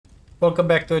Welcome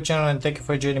back to the channel and thank you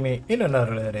for joining me in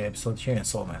another episode here in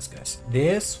Soulmask, guys.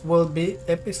 This will be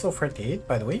episode 38,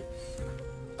 by the way.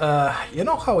 You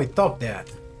know how we talk that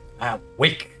I'm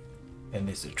weak, and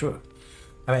this is true.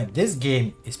 I mean, this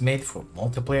game is made for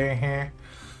multiplayer here.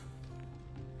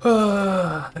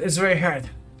 It's very hard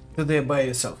to do it by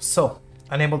yourself. So,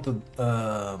 unable to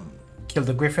kill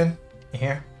the griffin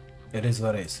here. It is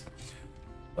what it is.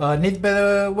 Need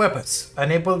better weapons.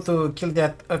 Unable to kill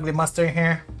that ugly monster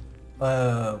here.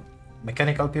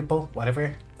 Mechanical people,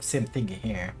 whatever, same thing in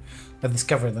here. I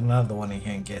discovered another one in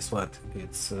here, and guess what?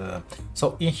 It's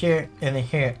so in here and in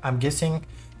here, I'm guessing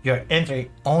you're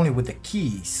entering only with the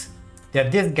keys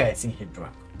that these guys in here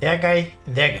drop. That guy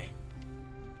and that guy.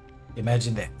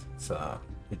 Imagine that. So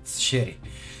it's shitty.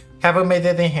 Haven't made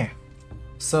that in here.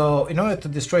 So in order to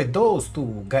destroy those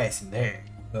two guys in there,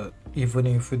 even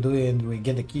if we do it and we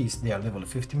get the keys, they are level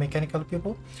 50 mechanical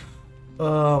people.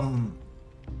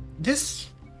 This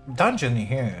dungeon in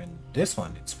here and this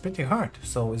one, it's pretty hard,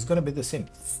 so it's gonna be the same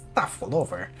stuff all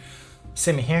over.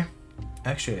 Same here.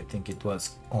 Actually, I think it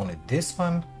was only this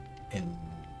one and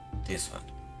this one.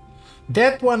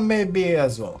 That one may be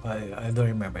as well. I don't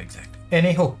remember exactly.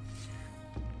 Anywho,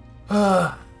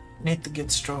 need to get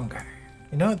stronger.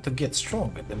 In order to get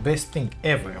stronger, the best thing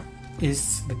ever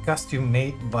is the costume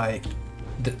made by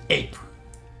the ape.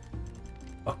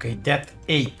 Okay, that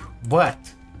ape, but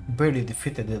barely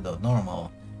defeated it on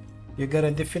normal. You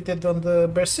gotta defeat it on the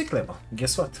berserk level.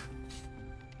 Guess what?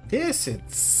 This,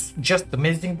 it's just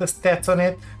amazing, the stats on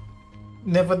it.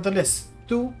 Nevertheless,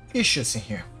 two issues in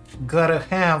here. Gotta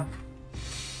have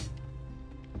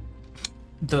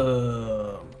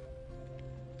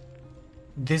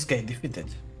this guy defeated.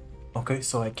 Okay,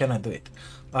 so I cannot do it.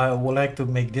 I would like to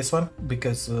make this one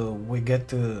because we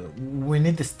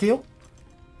need the steel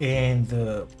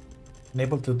and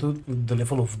able to do the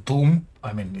level of doom.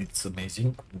 I mean, it's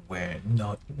amazing. Where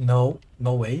no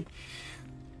way.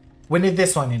 We need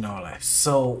this one in our lives,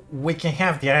 so we can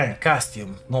have the iron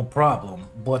costume, no problem.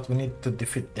 But we need to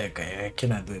defeat that guy. I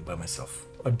cannot do it by myself.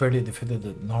 I barely defeated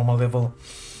the normal level.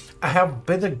 I have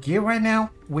better gear right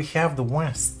now. We have the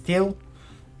one steel.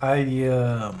 I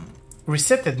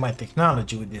resetted my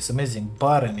technology with this amazing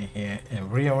button in here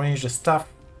and rearranged the stuff.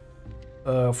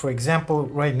 For example,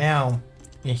 right now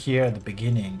in here at the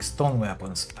beginning, stone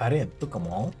weapons, I didn't took them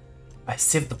all. I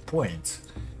saved the points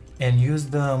and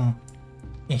used them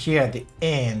in here at the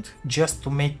end just to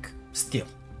make steel.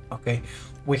 Okay,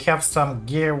 we have some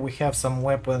gear, we have some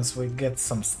weapons, we get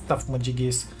some stuff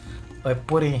majigis. I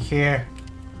put in here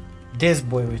this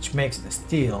boy which makes the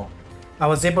steel. I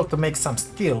was able to make some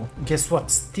steel. Guess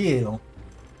what? Steel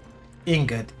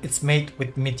ingot, it's made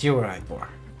with meteorite ore.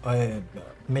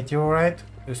 Meteorite,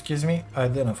 excuse me, I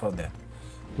didn't find that.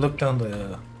 Looked on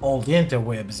all the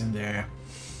interwebs in there.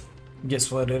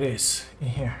 Guess what it is in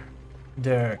here?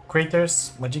 There are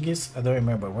craters, majigis, I don't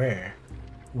remember where.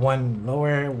 One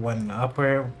lower, one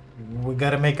upper. We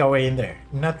gotta make our way in there.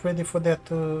 Not ready for that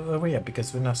area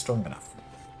because we're not strong enough.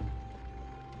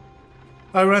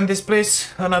 I run this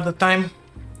place another time.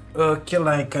 Kill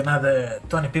like another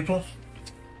 20 people.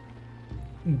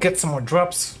 Get some more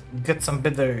drops. Get some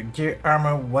better gear,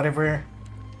 armor, whatever.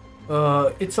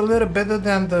 It's a little better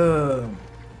than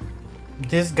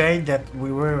this guy that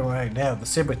we were right now, the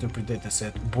saber-tooth predator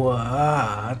set,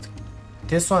 but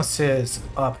this one says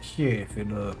up here, if you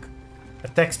look,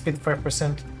 attack speed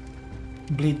 5%,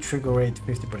 bleed trigger rate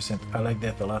 50%. I like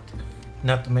that a lot.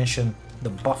 Not to mention the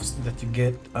buffs that you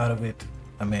get out of it.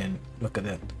 I mean, look at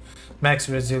that. Max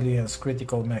resilience,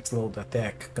 critical, max load,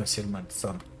 attack, concealment,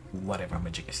 some whatever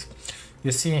magic is.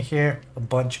 You see in here a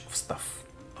bunch of stuff.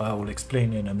 I will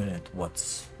explain in a minute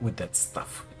what's with that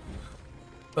stuff.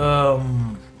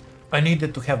 I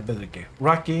needed to have better gear.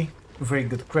 Rocky, very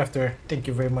good crafter. Thank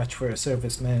you very much for your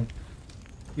service, man.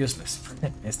 Useless.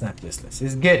 It's not useless.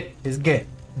 It's good. It's good.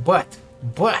 But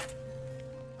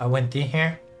I went in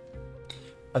here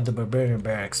at the barbarian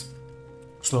barracks,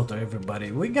 slaughter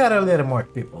everybody. We got a little more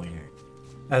people here.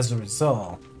 As a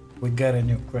result, we got a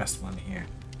new craftsman here.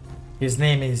 His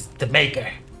name is the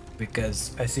Maker.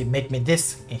 Because I see make me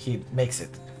this and he makes it.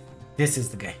 This is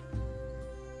the guy.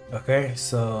 Okay,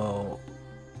 so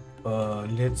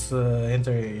let's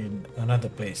enter in another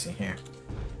place in here.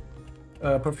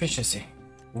 Proficiency.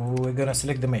 We're gonna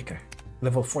select the Maker.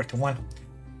 Level 41.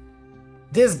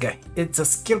 This guy, it's a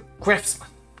skilled craftsman.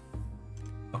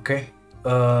 Okay.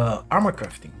 Armor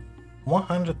crafting.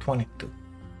 122.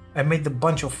 I made a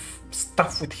bunch of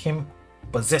stuff with him,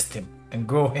 possessed him, and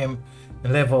grow him.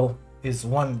 Level is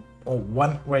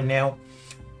 101 right now.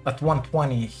 At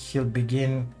 120 he'll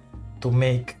begin to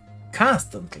make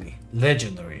constantly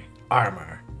legendary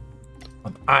armor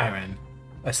iron.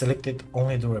 I selected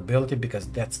only durability because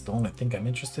that's the only thing I'm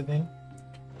interested in.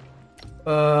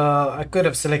 I could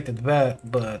have selected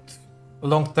that, but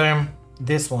long term,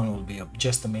 this one will be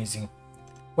just amazing.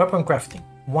 Weapon crafting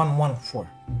 114.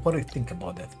 What do you think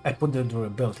about that? I put the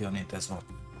durability on it as well.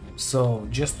 So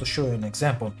just to show you an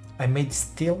example, I made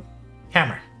steel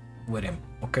hammer with him.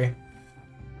 Okay.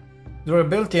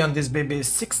 Durability on this baby is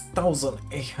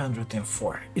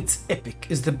 6804. It's epic.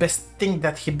 It's the best thing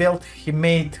that he built. He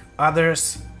made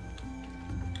others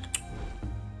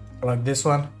like this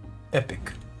one,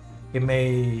 epic. He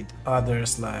made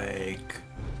others like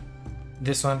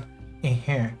this one in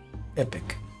here,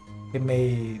 epic. He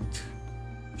made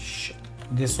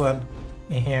this one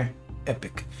in here,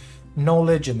 epic. No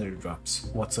legendary drops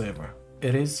whatsoever.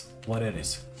 It is what it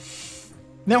is.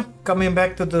 Now, coming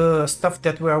back to the stuff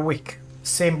that we are weak.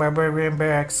 Same barbarian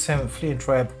barracks, same fleeing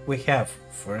tribe. We have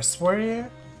first warrior,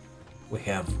 we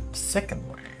have second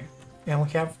warrior, and we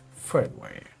have third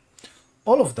warrior.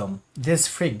 All of them, there's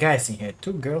 3 guys in here,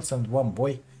 2 girls and 1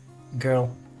 boy.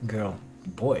 Girl, girl,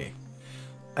 boy.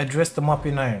 I dressed them up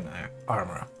in iron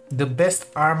armor. The best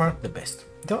armor,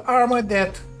 the armor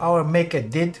that our maker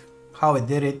did, how he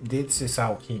did it, this is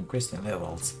how he increased in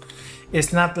levels.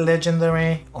 It's not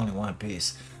legendary, only 1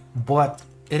 piece, but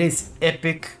it is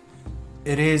epic.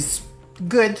 It is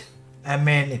good. I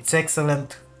mean, it's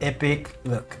excellent, epic.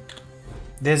 Look,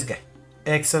 this guy,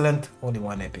 excellent, only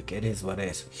 1 epic. It is what it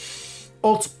is.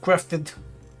 Also crafted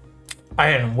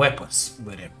iron weapons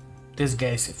with him. This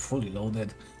guy is fully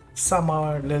loaded. Some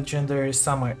are legendary,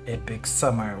 some are epic,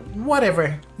 some are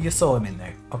whatever. You saw him in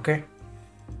there, okay?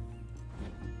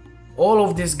 All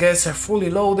of these guys are fully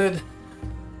loaded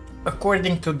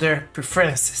according to their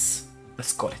preferences,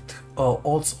 let's call it.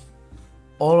 Also,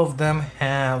 all of them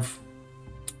have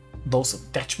those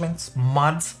attachments,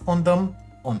 mods on them,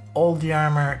 on all the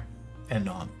armor and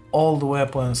on all the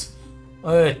weapons.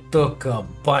 It took a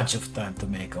bunch of time to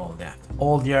make all that.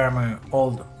 All the armor,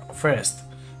 all the first,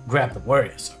 grab the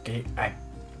warriors, okay?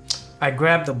 I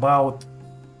grabbed about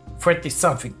 30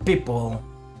 something people,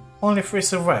 only 3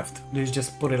 survived. Let's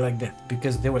just put it like that,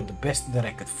 because they were the best that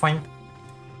I could find.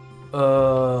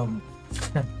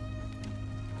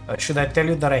 Should I tell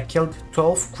you that I killed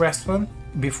 12 Craftsman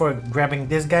before grabbing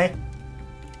this guy?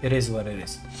 It is what it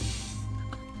is.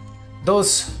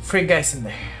 Those 3 guys in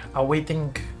there are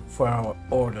waiting for our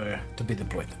order to be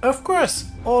deployed. Of course,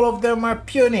 all of them are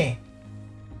puny,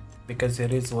 because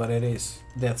it is what it is.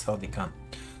 That's how they come.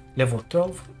 Level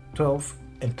 12, 12,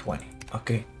 and 20.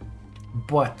 Okay,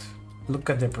 but look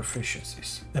at their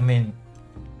proficiencies. I mean,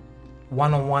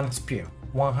 101 spear,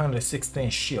 116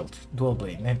 shield, dual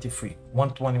blade, 93,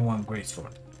 121 great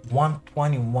sword,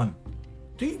 121.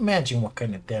 Do you imagine what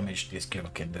kind of damage this girl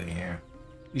can do here?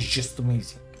 It's just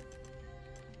amazing.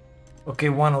 Okay,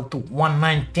 102,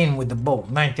 119 with the bow,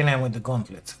 99 with the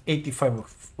gauntlets,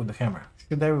 85 with the hammer.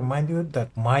 Should I remind you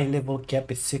that my level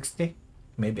cap is 60?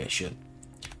 Maybe I should.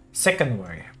 Second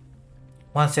warrior,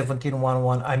 117,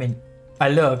 101. I mean, I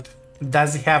looked.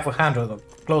 Does he have 100 or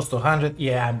close to 100?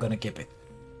 Yeah, I'm gonna keep it.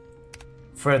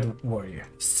 Third warrior,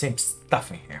 same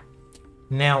stuff in here.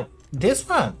 Now, this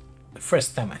one, the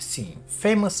first time I see him,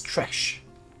 famous trash.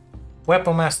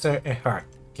 Weapon master and heart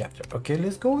captor. Okay,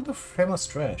 let's go with the famous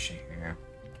trash in here.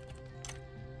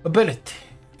 Ability.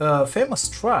 Famous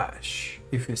trash.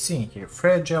 If you see in here,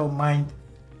 fragile mind.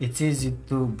 It's easy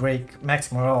to break.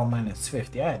 Max morale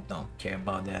 -50. I don't care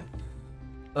about that.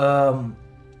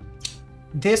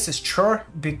 This is sure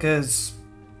because,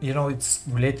 you know, it's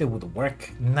related with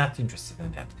work. Not interested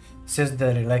in that. Says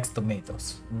that he likes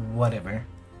tomatoes. Whatever.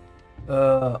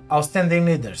 Outstanding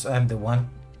leaders. I'm the one.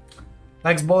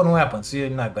 Likes bow and weapons. You're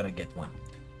not gonna get one.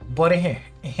 But in here,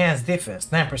 enhanced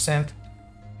defense 9%.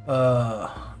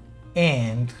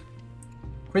 And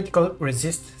critical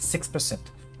resist 6%.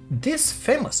 This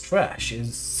famous trash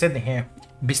is sitting here,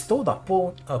 bestowed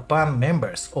upon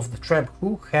members of the tribe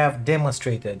who have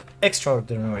demonstrated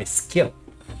extraordinary skill.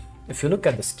 If you look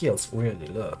at the skills, really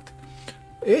looked,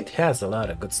 it has a lot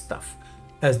of good stuff.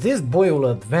 As this boy will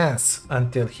advance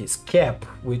until his cap,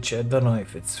 which I don't know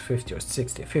if it's 50 or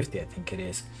 60, 50 I think it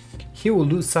is, he will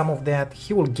lose some of that,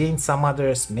 he will gain some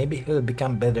others, maybe he'll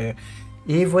become better,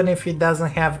 even if he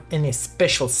doesn't have any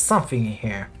special something in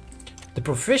here. The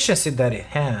proficiency that it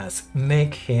has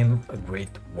make him a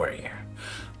great warrior.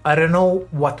 I don't know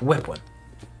what weapon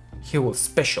he will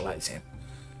specialize in.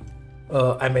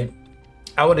 I mean,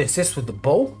 I would insist with the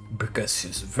bow because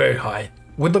it's very high,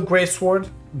 with the great sword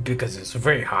because it's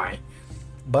very high,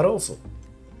 but also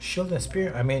shield and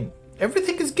spear. I mean,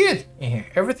 everything is good in here.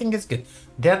 Everything is good.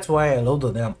 That's why I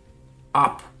loaded them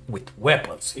up with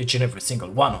weapons, each and every single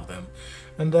one of them,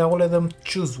 and I will let them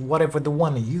choose whatever they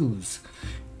want to use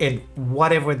and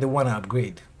whatever they want to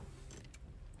upgrade.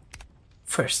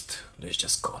 First, let's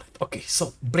just call it. Okay,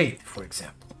 so blade, for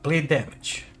example, blade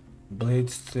damage, blade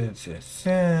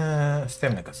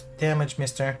stamina cost damage,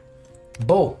 mister.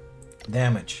 Bow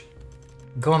damage,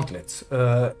 gauntlets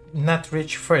not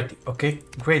reach 30. Okay,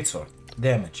 greatsword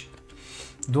damage,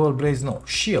 dual blades no,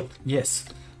 shield yes.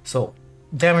 So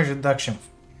damage reduction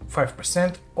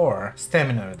 5% or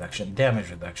stamina reduction, damage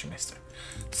reduction, mister.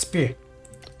 Spear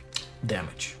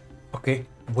damage. Okay,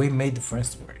 we made the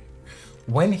first word.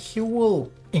 When he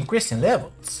will increase in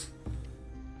levels,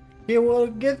 he will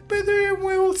get better, and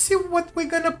we will see what we're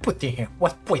gonna put in here,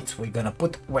 what points we're gonna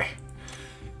put where.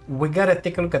 We gotta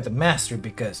take a look at the mastery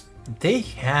because they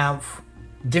have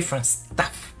different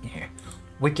stuff in here.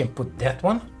 We can put that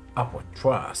one, upward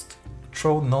thrust,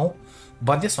 throw no,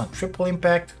 but this one, triple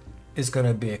impact, is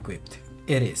gonna be equipped.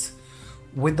 It is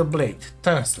with the blade,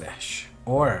 turn slash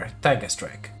or tiger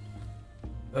strike.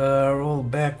 Roll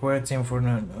backwards in for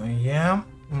yeah.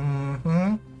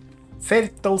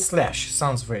 Fatal slash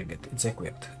sounds very good. It's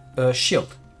equipped.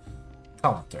 Shield,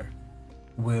 counter,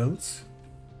 wheels,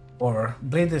 or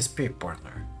blade spear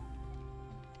partner.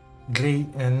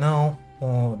 Glade, no,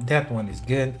 that one is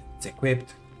good. It's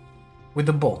equipped with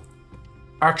the bow.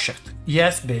 Arc shot,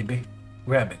 yes, baby.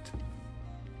 Grab it.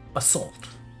 Assault,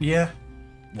 yeah,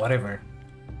 whatever.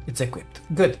 It's equipped.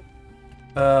 Good.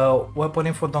 Weapon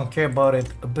info, don't care about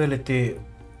it. Ability,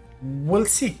 we'll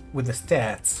see with the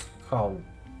stats how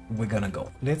we're gonna go.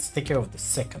 Let's take care of the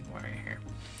second one here.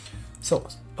 So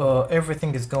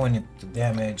everything is going into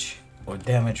damage or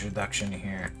damage reduction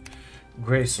here.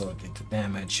 Greatsword into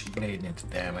damage, blade into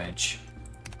damage,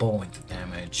 bow into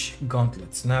damage,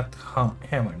 gauntlets not,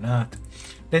 hammer not.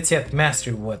 Let's see at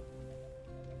mastery what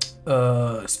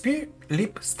spear,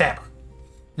 leap, stab.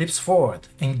 Leaps forward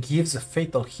and gives a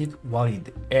fatal hit while in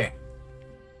the air.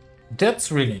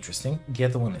 That's really interesting. The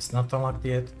other one is not unlocked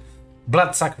yet.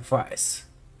 Blood sacrifice.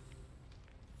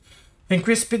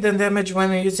 Increase speed and damage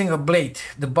when using a blade.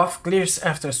 The buff clears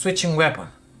after switching weapon.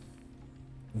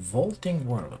 Vaulting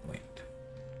whirlwind.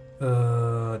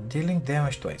 Dealing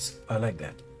damage twice. I like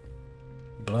that.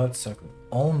 Blood sacrifice.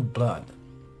 Own blood.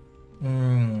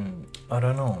 I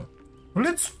don't know.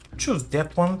 Let's choose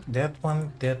that one, that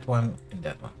one, that one, and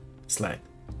that one. Slide.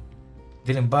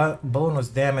 Dealing bonus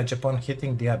damage upon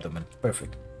hitting the abdomen.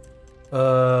 Perfect.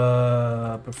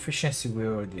 Proficiency we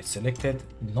already selected.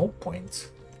 No points.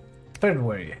 Third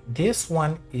warrior. This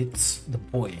one, it's the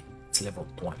boy. It's level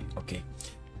 20. Okay.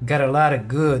 Got a lot of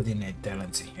good innate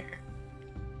talents in here.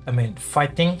 I mean,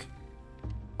 fighting.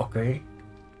 Okay.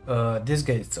 This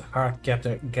guy is a hard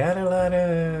captor. Got a lot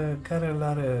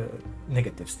of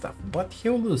negative stuff, but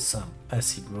he'll lose some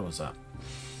as he grows up.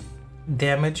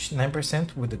 Damage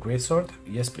 9% with the greatsword.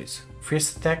 Yes, please.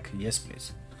 Fierce attack. Yes,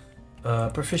 please.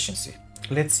 Proficiency.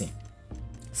 Let's see.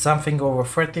 Something over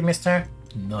 30, mister?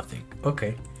 Nothing.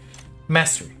 Okay.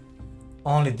 Mastery.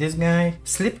 Only this guy.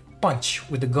 Slip punch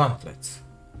with the gauntlets.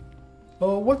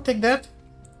 Oh, we'll take that.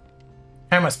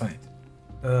 Hammer smite.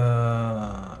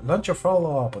 Launch a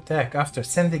follow-up attack after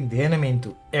sending the enemy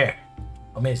into air.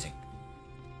 Amazing.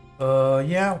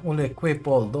 Yeah, we'll equip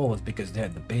all those because they're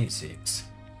the basics.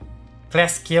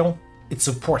 Class skill, it's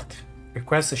support.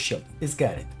 Requires a shield. It's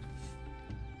got it.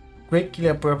 Great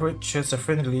kill appropriate, shoots a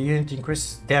friendly unit,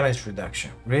 increases damage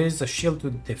reduction. Raise the shield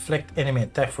to deflect enemy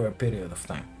attack for a period of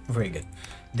time. Very good.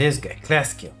 This guy,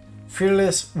 class skill.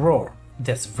 Fearless roar.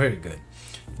 That's very good.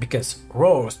 Because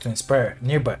roars to inspire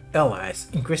nearby allies,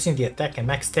 increasing the attack and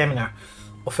max stamina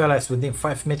of allies within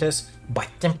 5 meters by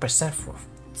 10% for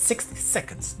 60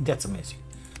 seconds. That's amazing.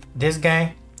 This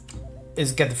guy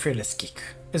is got the fearless kick.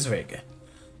 It's very good.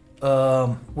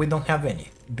 We don't have any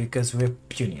because we're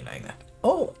puny like that.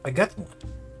 Oh, I got one.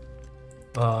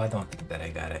 I don't think that I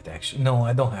got it actually. No,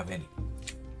 I don't have any.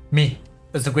 Me,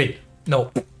 it's a great.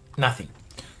 No, nothing.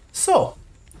 So,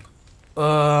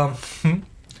 now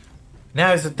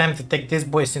is the time to take these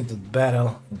boys into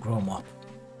battle and grow them up.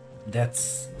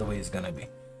 That's the way it's gonna be.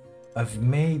 I've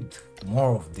made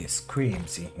more of these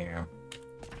creams in here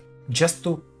just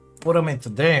to put them into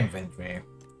their inventory.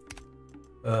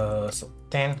 So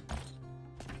 10,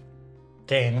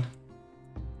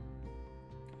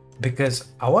 because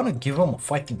I want to give them a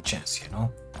fighting chance, you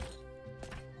know.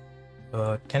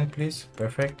 10 please,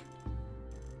 perfect.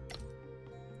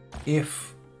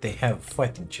 If they have a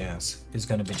fighting chance, it's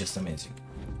gonna be just amazing.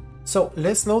 So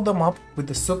let's load them up with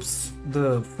the soups,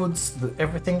 the foods, the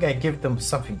everything. I give them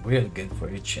something really good for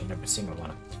each and every single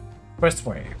one. First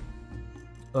warrior.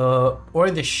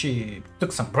 Already she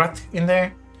took some broth in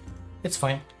there. It's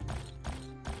fine.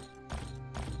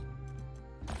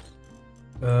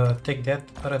 Take that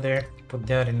out of there, put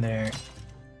that in there.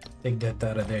 Take that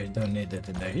out of there, don't need that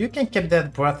in there. You can keep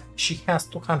that broth. She has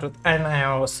 200 iron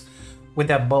arrows with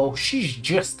that bow. She's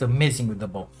just amazing with the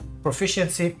bow.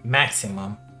 Proficiency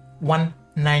maximum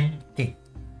 119.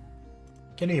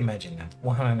 Can you imagine that?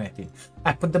 119.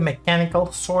 I put the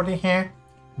mechanical sword in here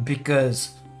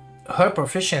because her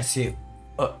proficiency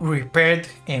repaired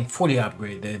and fully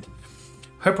upgraded.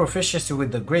 Her proficiency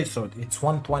with the great sword, it's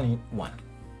 121.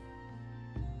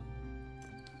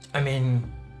 I mean,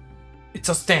 it's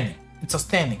outstanding. It's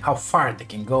outstanding how far they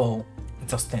can go.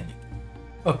 It's outstanding.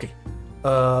 Okay,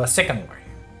 second warrior.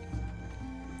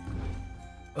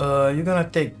 You're gonna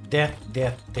take that,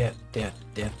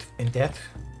 and that.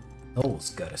 Those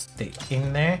gotta stay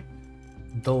in there.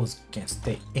 Those can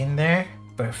stay in there.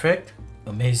 Perfect.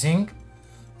 Amazing.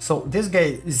 So this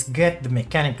guy is get the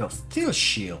mechanical steel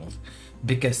shield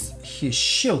because his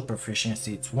shield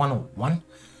proficiency it's 101.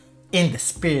 In the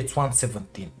spear it's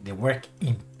 117. They work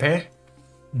in pair.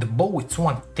 The bow it's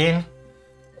 110.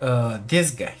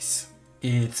 This guy's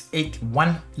it's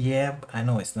 81. Yeah, I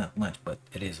know it's not much, but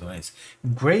it is what it is.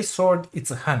 Gray sword it's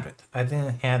 100. I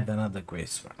didn't have another gray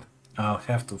sword. I'll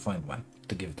have to find one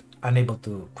to give it. Unable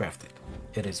to craft it.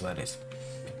 It is what it is.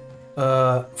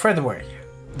 Third warrior.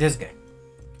 This guy.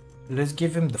 Let's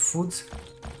give him the foods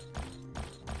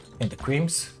and the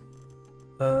creams.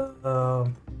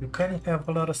 You kind of have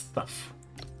a lot of stuff.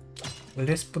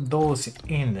 Let's put those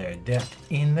in there, that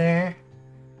in there.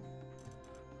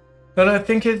 But I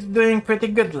think it's doing pretty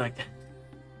good like that.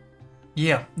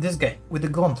 Yeah, this guy with the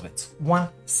gauntlets,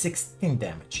 116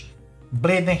 damage.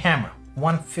 Blade and hammer,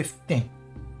 115.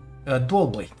 Dual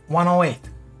blade, 108.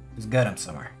 He's got him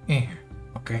somewhere in here.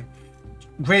 Okay.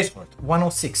 Grey sword,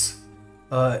 106.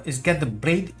 He's got the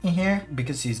blade in here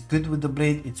because he's good with the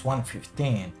blade. It's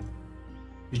 115.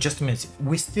 It's just amazing.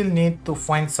 We still need to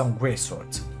find some gray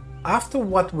swords. After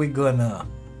what we're gonna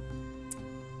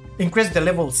increase the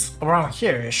levels around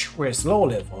here-ish, where it's low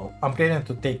level, I'm planning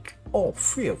to take all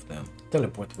three of them,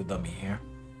 teleport with them in here,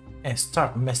 and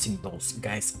start messing those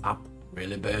guys up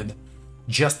really bad,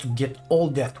 just to get all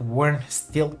that worn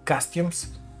steel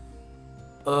costumes.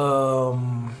 I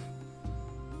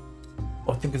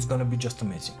think it's gonna be just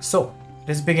amazing. So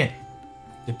let's begin.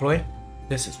 Deploy.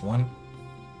 This is one.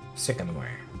 Second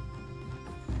warrior.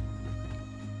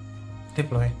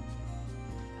 Deploy.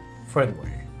 Third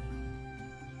warrior.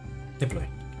 Deploy.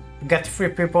 We got 3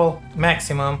 people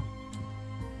maximum.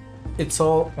 It's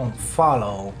all on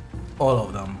follow. All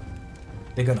of them.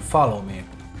 They're gonna follow me.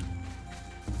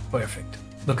 Perfect.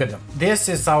 Look at them. This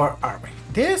is our army.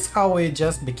 This is how we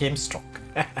just became strong.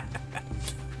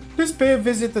 Let's pay a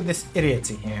visit to these idiots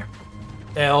in here.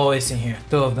 They're always in here.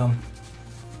 2 of them.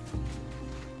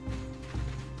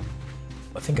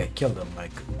 I think I killed them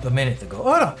like a minute ago.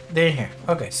 Oh no, they're in here.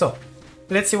 Okay, so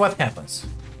let's see what happens.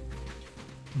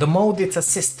 The mode it's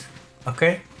assist.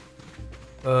 Okay.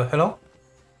 Hello?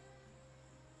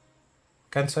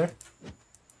 Cancer?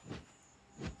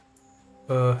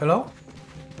 Hello?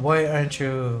 Why aren't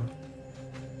you...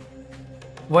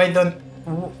 Why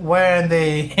aren't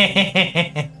they...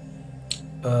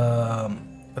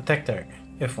 attack target.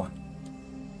 F1.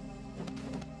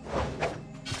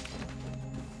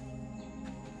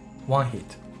 One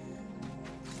hit.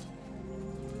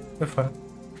 F1.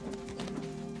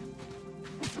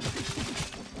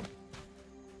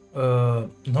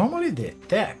 Normally they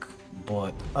attack,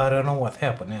 but I don't know what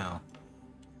happened now.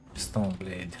 Stone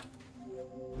blade.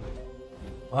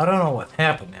 I don't know what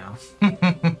happened now.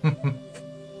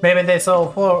 Maybe they saw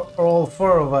all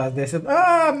 4 of us. They said,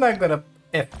 "Ah, I'm not gonna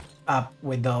F up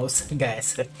with those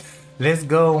guys." Let's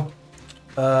go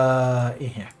in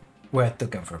here where I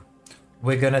took him from.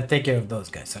 We're gonna take care of those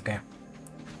guys, okay?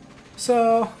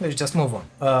 So let's just move on.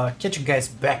 Get you guys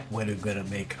back when we're gonna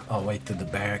make our way to the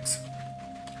barracks.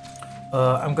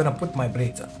 I'm gonna put my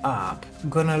blades up. I'm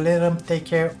gonna let them take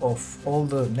care of all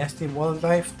the nasty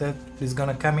wildlife that is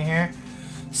gonna come in here.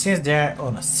 Since they're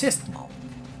on assist mode,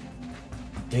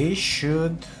 they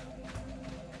should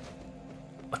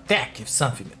attack if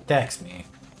something attacks me.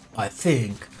 I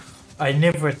think. I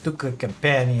never took a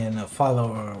companion, a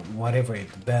follower, whatever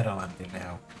into battle until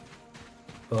now.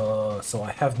 So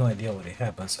I have no idea what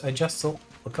happens. I just saw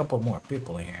a couple more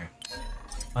people in here.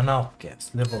 An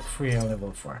outcast, level 3 and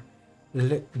level 4.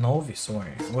 Novice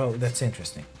warrior. Well, that's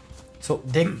interesting. So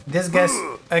these guys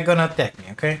are gonna attack me,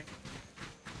 okay?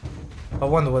 I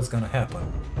wonder what's gonna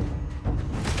happen.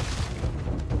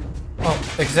 Oh,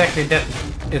 exactly that.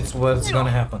 It's what's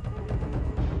gonna happen.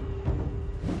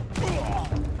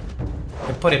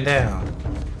 I put him down.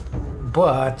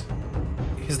 But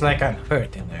He's like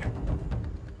unhurt in there.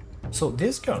 So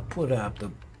this girl put up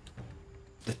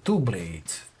the 2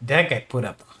 blades. That guy put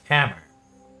up the hammer.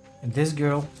 And this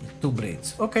girl, the 2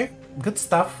 blades. Okay, good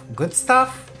stuff. Good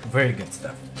stuff. Very good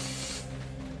stuff.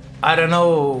 I don't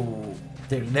know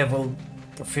their level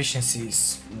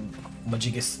proficiencies.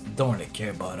 Majigis don't really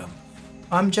care about them.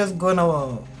 I'm just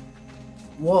gonna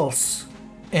waltz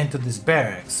into this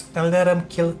barracks and let them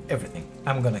kill everything.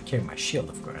 I'm gonna carry my shield,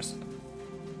 of course.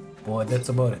 Boy, that's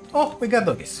about it. Oh, we got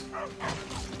doggies.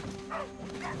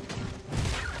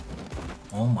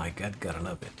 Oh my god, gotta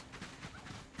love it.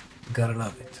 Gotta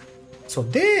love it. So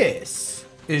this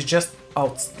is just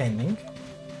outstanding.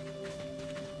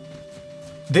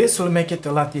 This will make it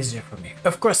a lot easier for me.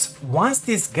 Of course, once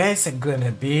these guys are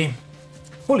gonna be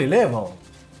fully leveled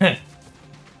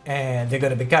and they're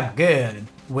gonna become good,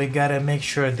 we gotta make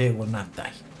sure they will not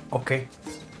die. Okay?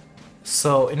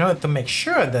 So in order to make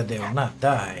sure that they will not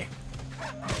die,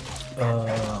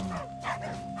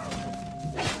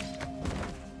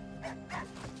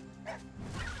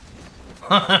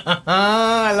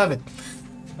 I love it.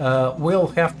 We'll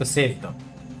have to save them.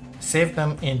 Save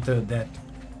them into that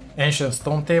ancient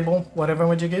stone table, whatever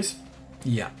would you guess?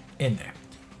 Yeah, in there.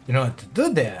 In order to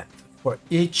do that, for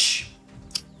each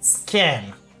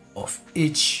scan of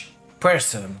each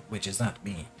person, which is not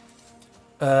me,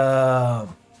 it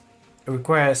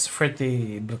requires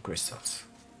 30 blue crystals.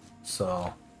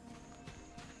 So,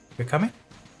 you're coming?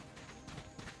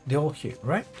 They're all here,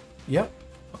 right? Yep.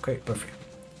 Okay, perfect.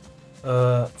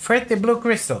 30 blue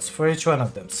crystals for each one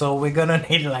of them. So we're gonna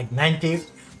need like 90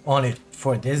 only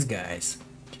for these guys.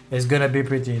 It's gonna be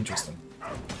pretty interesting.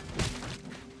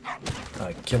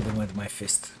 I killed them with my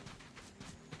fist.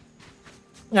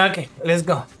 Okay, let's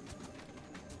go.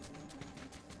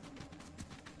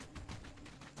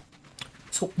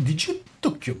 So, did you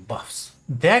took your buffs?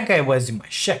 That guy was in my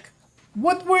shack.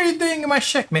 What were you doing in my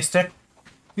shack, mister?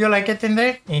 You like it in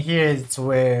there? And here is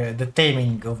where the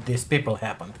taming of these people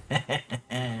happened.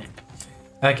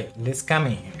 Okay, let's come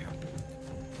in here.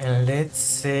 And let's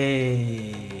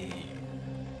say...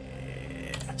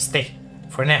 stay,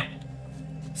 for now.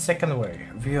 Second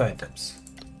warrior, view items.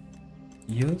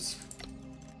 Use.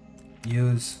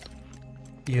 Use.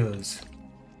 Use.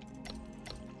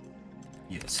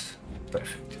 Use.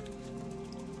 Perfect.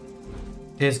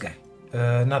 This guy.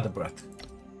 Another breath.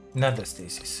 Another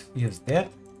stasis. Use that.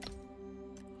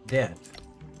 That.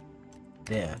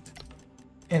 That.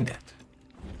 And that.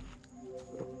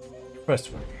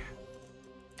 First warrior.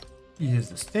 Use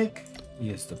the steak.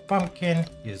 Use the pumpkin.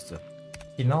 Use the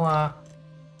quinoa.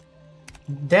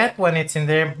 That one it's in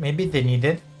there. Maybe they need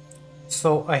it.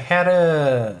 So I had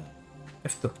a...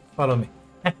 F2. Follow me.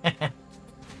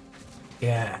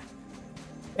 Yeah.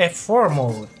 F4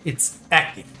 mode. It's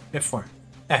active. F4.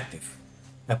 Active.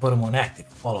 I put them on active.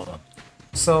 All of them.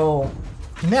 So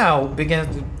now begins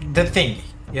the thingy.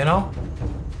 You know?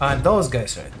 And those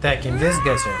guys are attacking. These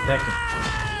guys are attacking.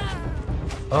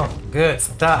 Oh, good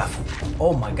stuff.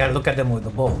 Oh my god, look at them with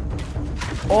the bow.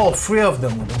 All 3 of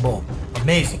them with the bow.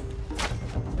 Amazing.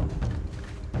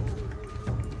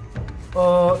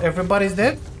 Everybody's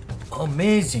dead?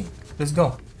 Amazing. Let's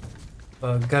go.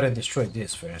 Gotta destroy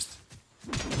this first.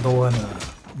 Don't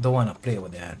wanna play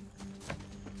with that.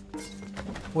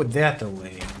 Put that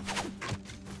away.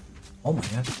 Oh my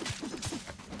god.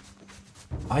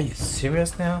 Are you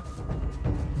serious now?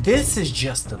 This is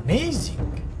just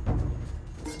amazing.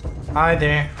 Hi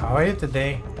there, how are you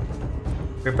today?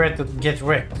 Prepare to get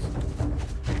wrecked.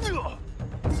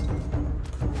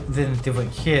 Didn't even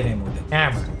hit him with the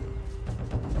hammer.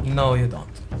 No, you don't.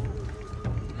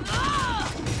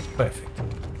 Perfect.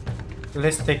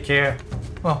 Let's take care.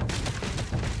 Oh.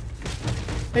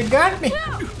 They got me!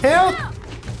 Help!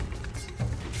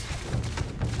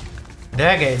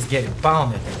 That guy is getting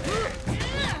pounded.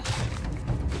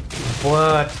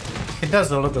 But he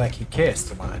doesn't look like he cares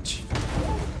too much.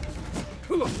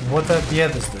 What are the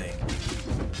others doing?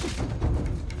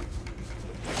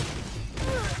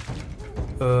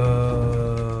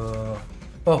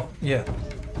 Oh, yeah.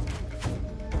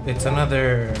 It's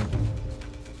another...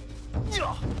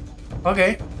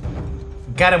 Okay.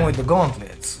 Got him with the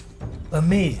gauntlets.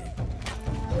 Amazing.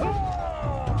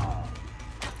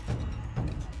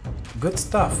 Good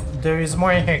stuff. There is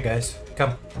more in here, guys.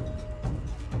 Come.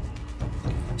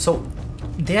 So,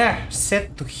 they are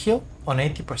set to heal on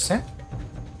 80%.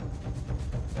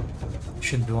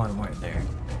 Should be one more in there.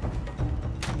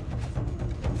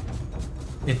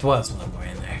 It was one more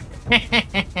in there.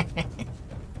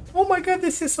 Oh my god,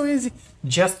 this is so easy.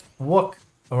 Just walk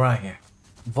around here.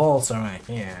 Waltz around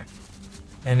here.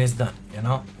 And it's done, you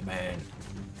know? Man.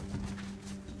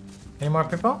 Any more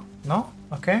people? No?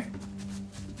 Okay.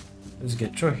 Let's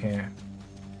get through here.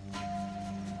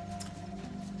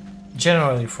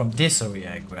 Generally from this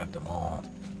area I grab them all.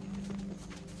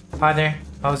 Hi there,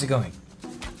 how's it going?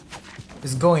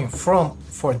 It's going for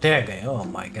that guy. Oh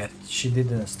my god, she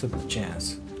didn't stand a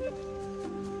chance.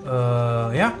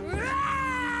 Yeah.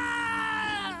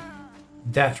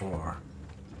 That roar.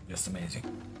 Just amazing.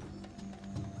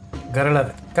 Gotta love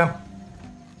it. Come.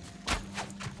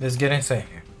 Let's get inside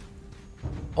here.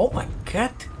 Oh my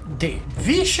god, they're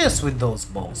vicious with those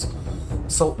balls.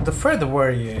 So the third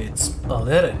warrior, it's a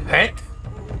little hurt,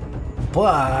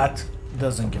 but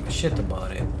doesn't give a shit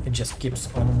about it. It just keeps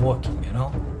on walking, you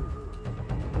know?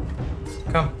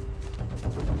 Come.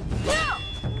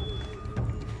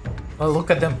 Oh, look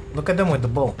at them. Look at them with the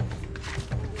bow.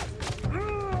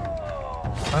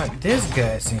 These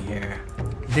guys in here,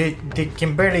 they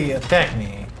can barely attack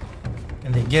me,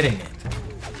 and they're getting it.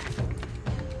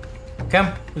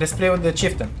 Come, let's play with the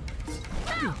chieftain.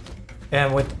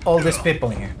 And with all these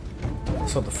people in here.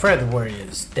 So the third warrior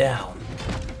is down.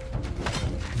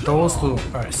 Those who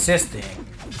are assisting.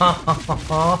 I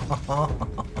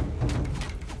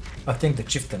think the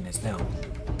chieftain is down.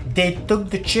 They took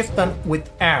the chieftain with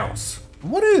arrows.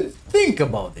 What do you think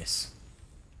about this?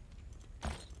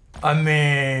 I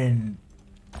mean...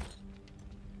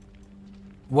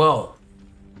 Well...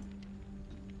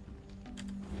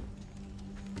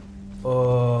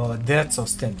 that's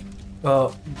outstanding.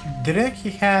 Didn't he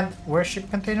had worship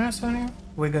containers on him?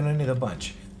 We're gonna need a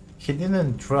bunch. He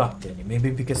didn't drop any,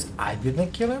 maybe because I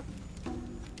didn't kill him?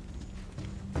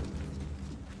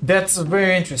 That's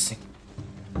very interesting.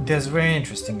 That's very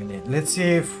interesting indeed. Let's see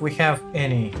if we have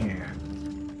any here.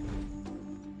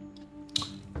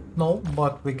 No,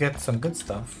 but we get some good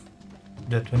stuff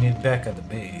that we need back at the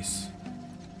base.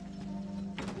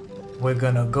 We're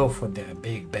gonna go for the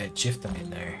big bad chieftain in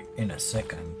there in a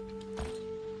second.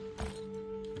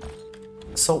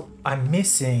 So I'm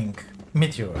missing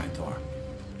meteorite ore.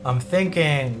 I'm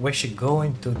thinking we should go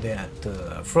into that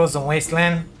frozen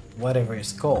wasteland, whatever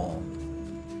it's called,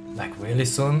 like really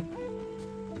soon.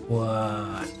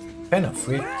 What? Kind of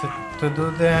free to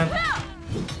do that.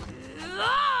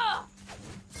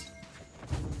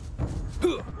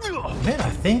 Man,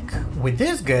 I think with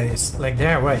these guys like they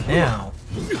are right now,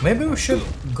 maybe we should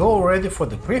go ready for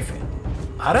the griffin.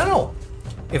 I don't know.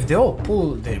 If they all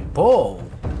pull their bow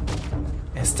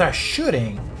and start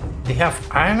shooting, they have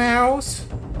iron arrows.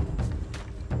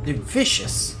 They're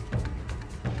vicious.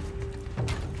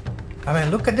 I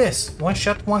mean, look at this. One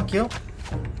shot, one kill.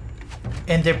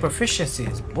 And their proficiency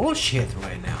is bullshit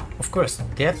right now. Of course,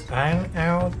 that iron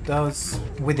arrow does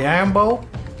with the iron bow.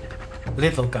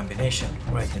 Little combination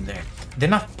right in there. They're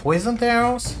not poisoned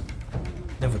arrows.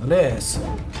 Nevertheless,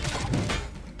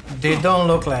 they don't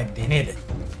look like they need it,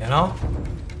 you know?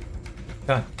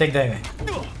 Come on, take that guy.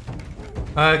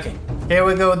 Okay, here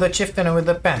we go with the chieftain with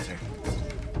the panther.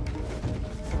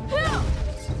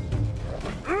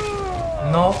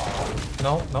 No,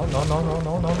 no, no, no, no, no, no,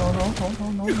 no, no, no, no,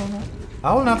 no, no, no, no.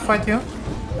 I will not fight you.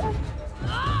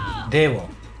 They will.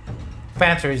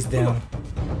 Panther is down.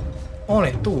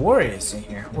 Only 2 warriors in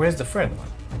here. Where's the third one?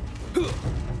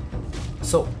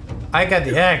 So, I got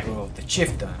the aggro of the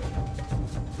chieftain,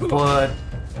 but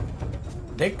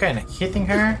they're kind of hitting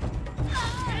her.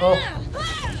 Oh,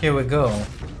 here we go.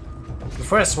 The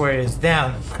first warrior is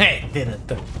down. Hey, didn't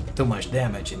do too much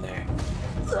damage in there.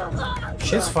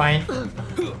 She's fine.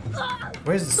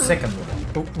 Where's the second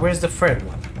one? Where's the third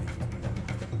one?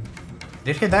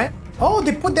 Did he die? Oh,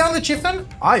 they put down the chieftain?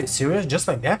 Are you serious? Just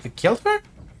like that? You killed her?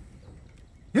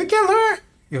 You killed her?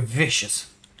 You're vicious.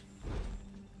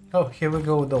 Oh, here we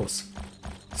go with those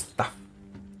stuff.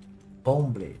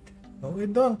 Bone blade. No, we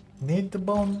don't need the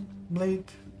bone blade,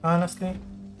 honestly.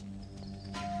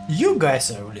 You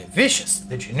guys are really vicious.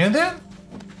 Did you know that?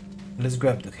 Let's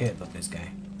grab the head of this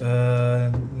guy.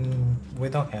 We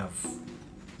don't have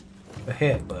a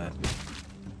head, but...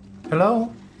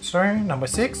 Hello? Sir, number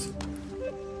 6?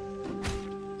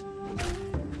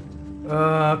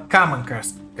 Common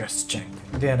curse check.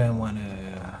 Didn't want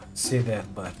to see that,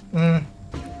 but...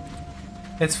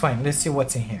 It's fine, let's see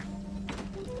what's in here.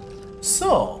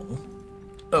 So,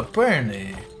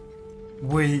 apparently,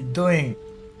 we're doing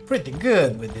pretty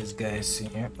good with these guys in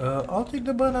here. I'll take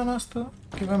the bananas too.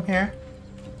 Keep them here.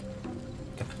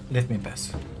 Let me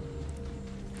pass.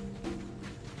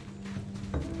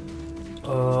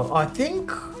 I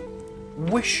think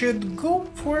we should go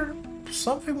for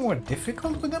something more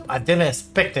difficult with them. I didn't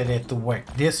expect it to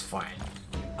work this fine,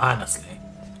 honestly.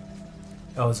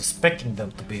 I was expecting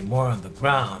them to be more on the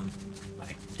ground,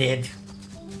 like dead.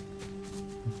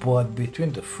 But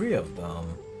between the 3 of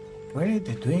them, Really,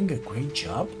 they're doing a great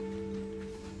job.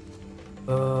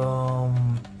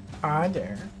 Are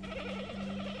there?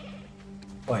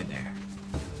 Why there?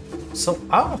 So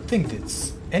I don't think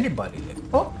it's anybody left.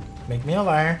 Oh, make me a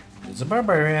liar. There's a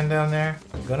barbarian down there.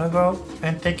 We're gonna go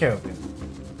and take care of him.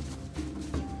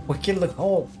 We killed the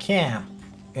whole camp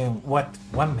in what,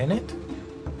 1 minute?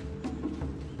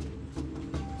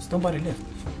 There's nobody left.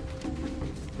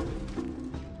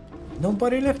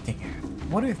 Nobody left in here.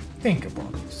 What do you think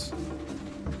about this?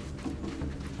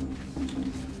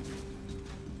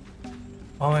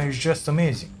 Oh, it's just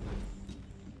amazing.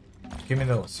 Give me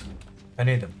those. I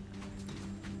need them.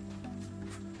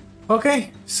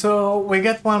 Okay, so we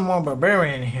got one more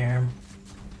barbarian here.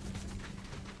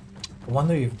 I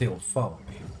wonder if they will follow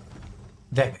me.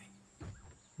 That guy.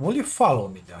 Will you follow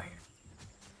me down here?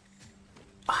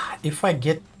 If I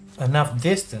get enough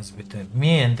distance between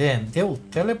me and them, they will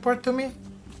teleport to me?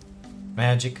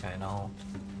 Magic, I know.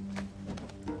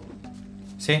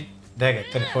 See? That guy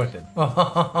teleported.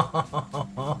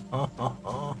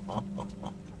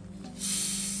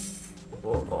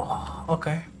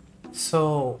 Okay.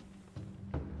 So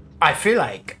I feel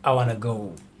like I wanna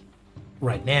go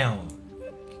right now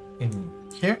in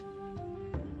here.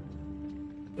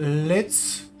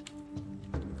 Let's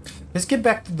get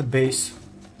back to the base.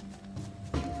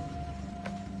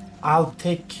 I'll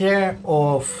take care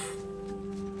of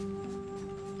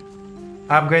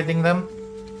upgrading them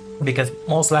because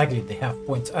most likely they have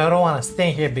points. I don't want to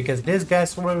stay here because these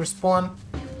guys will respawn.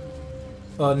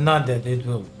 Not that it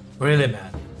will really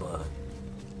matter, but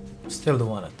still don't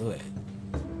want to do it.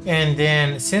 And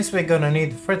then since we're gonna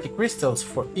need 30 crystals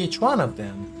for each one of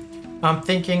them, I'm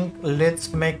thinking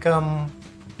let's make them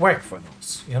work for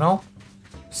those, you know?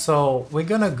 So we're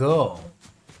gonna go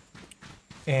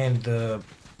and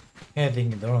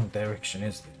heading in the wrong direction,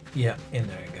 is it? Yeah, in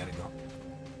there I gotta go.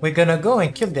 We're gonna go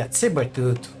and kill that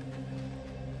saber-tooth.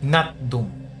 Not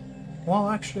Doom. Well,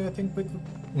 actually, I think we could...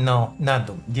 No, not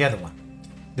Doom. The other one.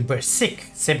 The Berserk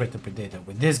saber-tooth predator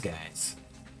with these guys.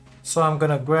 So I'm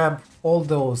gonna grab all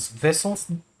those vessels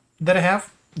that I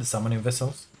have. The summoning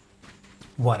vessels.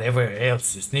 Whatever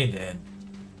else is needed.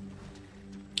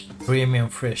 Premium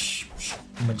fresh.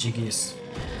 Majigis.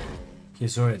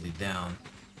 He's already down.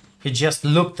 He just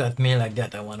looked at me like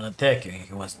that. I wanna attack you.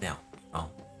 He was down. Oh.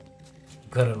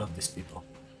 Gotta love these people.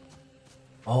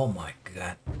 Oh my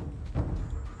god.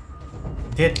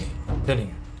 Deadly. I'm telling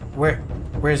you. Where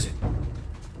is it?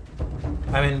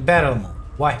 I'm in battle mode.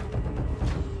 Why?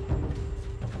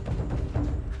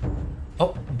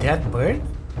 Oh, that bird?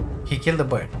 He killed the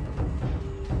bird.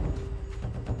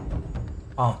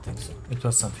 I don't think so. It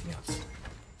was something else.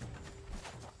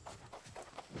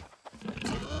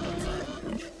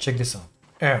 Check this out.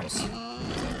 Arrows.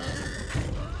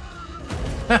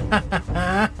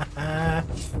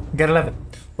 Gotta love it.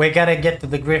 We gotta get to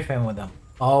the griffin with them.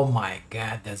 Oh my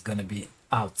god, that's gonna be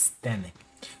outstanding.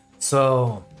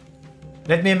 So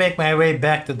let me make my way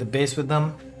back to the base with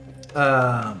them.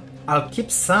 I'll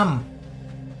keep some,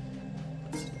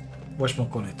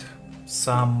 whatchamacallit,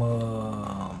 some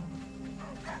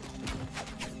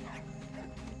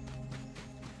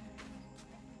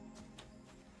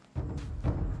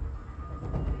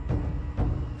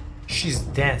she's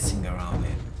dancing around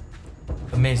it.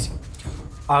 Amazing.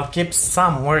 I'll keep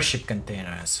some worship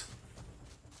containers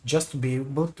just to be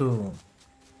able to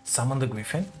summon the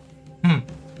griffin.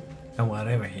 And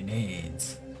whatever he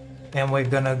needs. And we're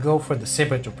gonna go for the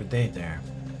saber-tooth predator.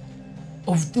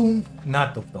 Of Doom,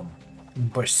 not of Doom.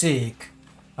 Berserk.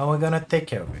 And we're gonna take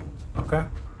care of him. Okay?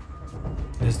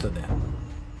 Let's do that.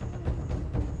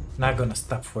 Not gonna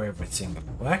stop for everything.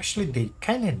 Well, actually, they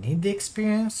kinda need the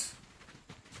experience.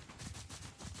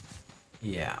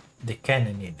 Yeah, they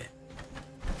kinda need it.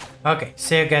 Okay,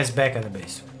 see you guys back at the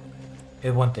base.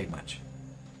 It won't take much.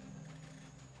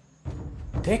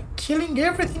 They're killing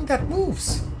everything that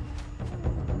moves.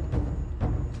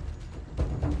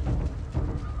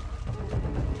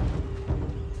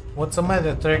 What's the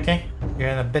matter, Turkey? You're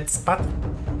in a bad spot?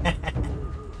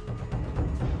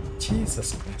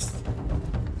 Jesus Christ.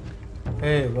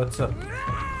 Hey, what's up?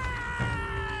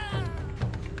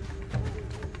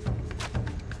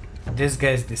 These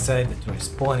guys decided to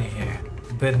respawn here.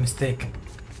 Bad mistake.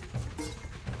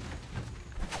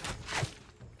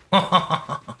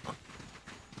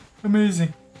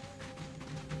 Amazing.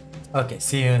 Okay,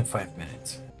 see you in 5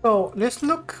 minutes. So let's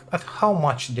look at how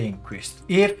much they increased,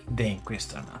 if they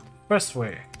increased or not. First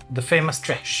we're the famous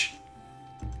trash.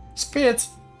 Spirits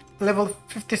level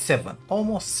 57,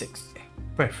 almost 60.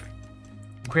 Perfect.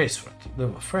 Graceful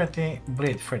level 30,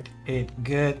 blade 38,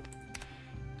 good.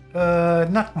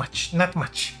 Not much, not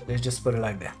much. Let's just put it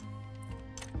like that.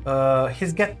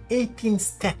 He's got 18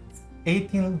 stats.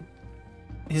 18.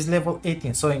 He's level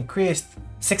 18, so increased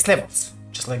 6 levels,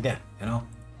 just like that, you know.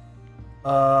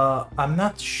 I'm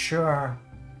not sure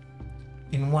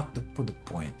in what to put the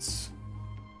points.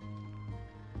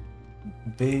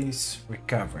 Base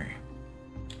recovery.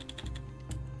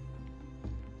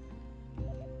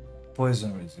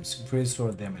 Poison resist, great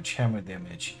sword damage, hammer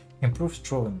damage, improves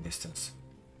throwing distance.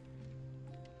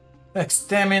 Like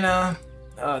stamina,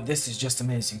 this is just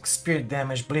amazing. Spirit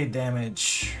damage, blade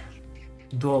damage,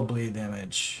 dual blade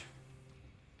damage.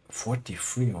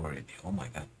 43 already, oh my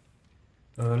god.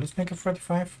 Let's make it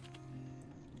 45.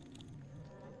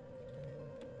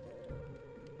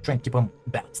 Try and keep them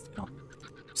balanced, you know.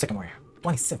 Second warrior,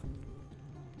 27.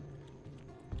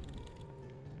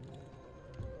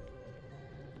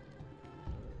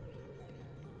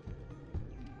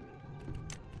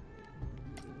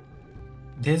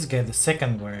 This guy, the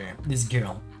second warrior, this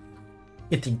girl,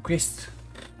 it increased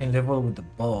in level with the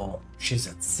bow. She's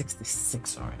at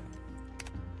 66 already.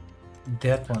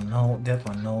 That one, no, that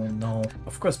one, no, no.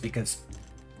 Of course, because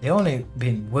they only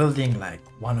been wielding like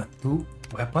 1 or 2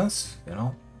 weapons, you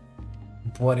know.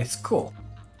 But it's cool.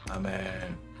 I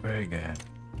mean, very good.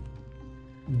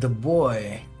 The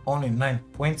boy, only 9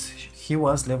 points. He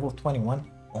was level 21,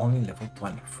 only level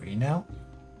 23 now.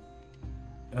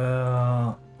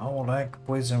 I would like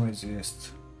poison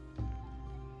resist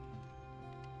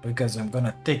because I'm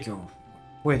gonna take your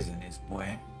poisonous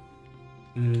boy.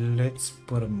 Let's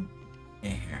put him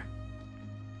in here.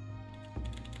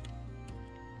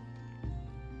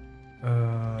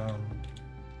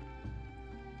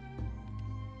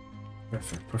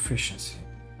 Perfect proficiency.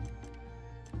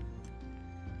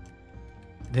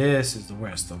 This is the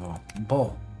worst of all.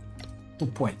 Bow, 2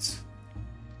 points.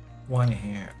 1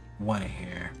 here, 1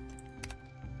 here.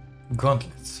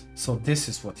 Gauntlets. So this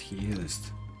is what he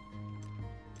used.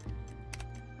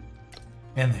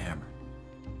 And the hammer.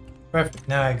 Perfect.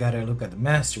 Now I gotta look at the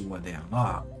mastery, what they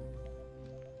unlock.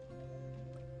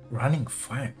 Running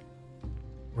fire.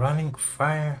 Running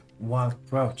fire while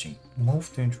crouching.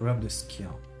 Move to interrupt the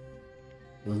skill.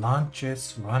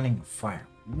 Launches running fire.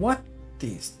 What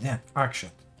is that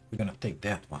action? We're gonna take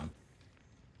that one.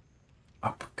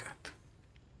 Uppercut.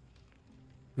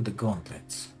 With the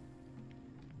gauntlets.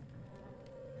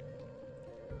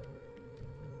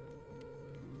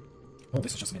 Oh,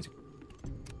 this is just amazing.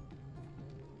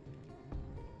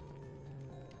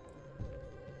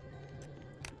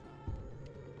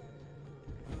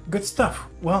 Good stuff.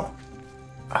 Well,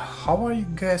 how are you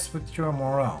guys with your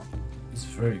morale? It's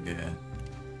very good.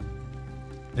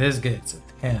 This gets at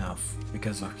half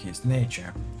because of his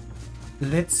nature.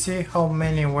 Let's see how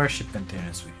many worship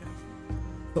containers we have.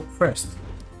 So first,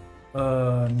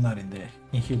 not in there.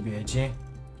 In here, BIG.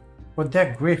 For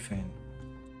that griffin,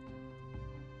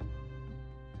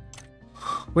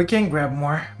 we can grab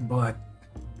more, but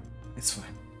it's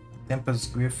fine.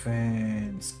 Tempest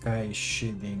Griffin, Sky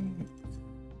Shading,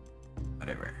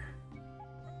 whatever.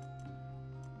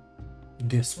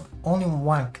 This one. Only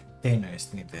 1 container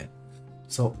is needed.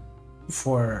 So,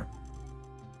 for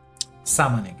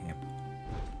summoning him,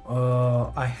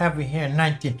 I have in here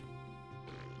 19.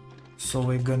 So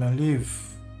we're gonna leave,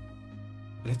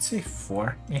 let's say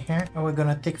 4 in here, and we're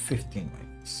gonna take 15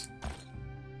 wings.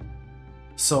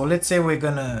 So let's say we're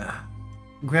gonna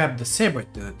grab the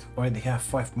saber-tooth. Already have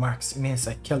 5 marks. It means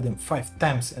I killed him 5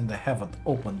 times and I haven't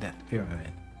opened that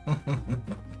pyramid.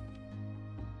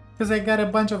 Because I got a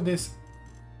bunch of this.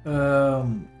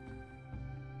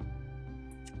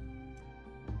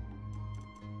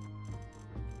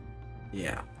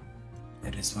 Yeah,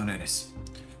 it is what it is.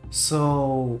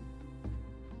 So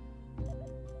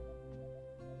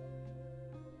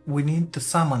we need to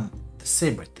summon the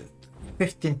saber-tooth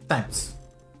 15 times.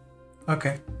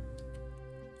 Okay.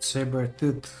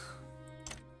 Saber-tooth.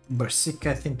 Berserk,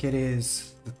 I think it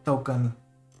is. The token.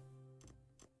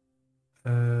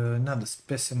 Not the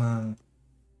specimen.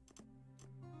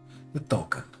 The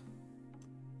token.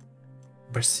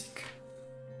 Berserk.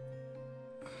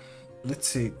 Let's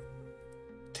see.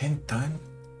 10 times?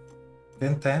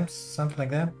 10 times? Something like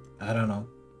that? I don't know.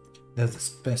 That's the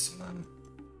specimen.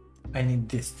 I need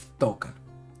this token.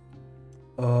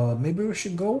 Maybe we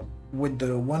should go with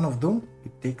the one of Doom.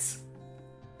 It takes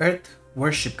Earth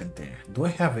Worship Container. Do I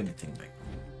have anything like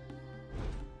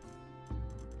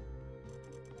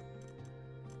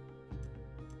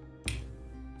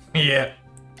that? Yeah.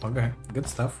 Okay, good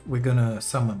stuff. We're gonna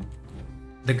summon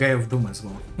the guy of Doom as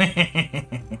well.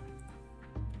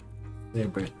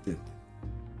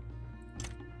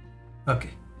 Okay.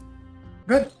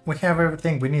 Good. We have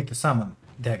everything we need to summon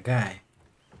that guy.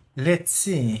 Let's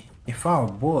see if our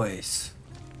boys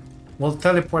will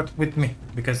teleport with me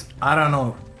because I don't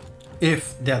know if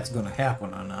that's gonna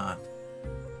happen or not.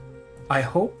 I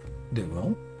hope they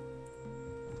will.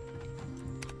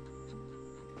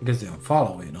 Because they don't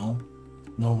follow, you know.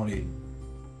 Normally,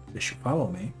 they should follow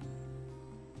me.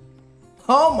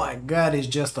 Oh my god, it's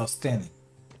just outstanding.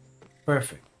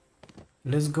 Perfect.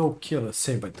 Let's go kill a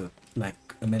saber-tooth like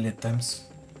a million times.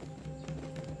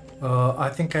 I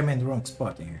think I'm in the wrong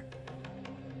spot here.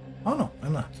 Oh no,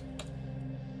 I'm not.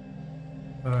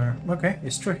 Okay,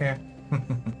 it's true here.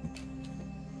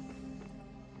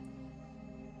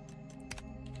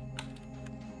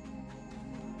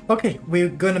 Okay, we're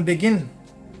gonna begin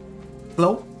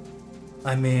slow.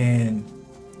 I mean,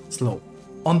 slow.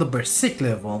 On the Berserk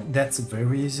level, that's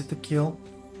very easy to kill.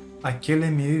 I kill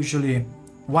him usually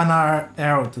one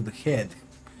arrow to the head.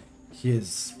 He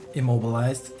is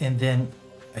immobilized, and then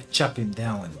I chop him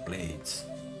down with the blades.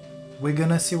 We're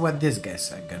gonna see what these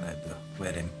guys are gonna do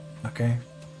with him, okay?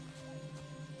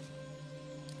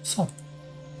 So,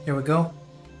 here we go.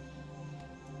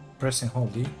 Pressing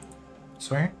hold D.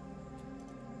 Swear.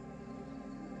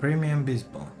 Premium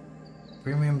Beast Bone.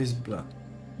 Premium Beast Blood.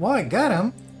 Well, I got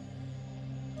him.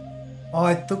 Oh,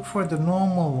 I took for the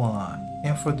normal one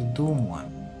and for the Doom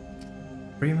one.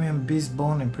 Premium Beast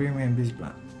Bone and Premium Beast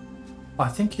Blood. I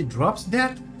think he drops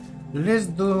that. Let's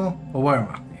do a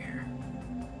warm-up here.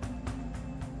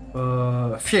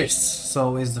 Fierce.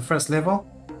 So it's the first level.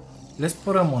 Let's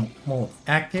put him on mode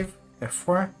active.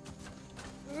 F4.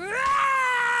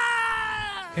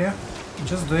 Yeah,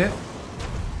 just do it.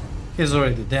 He's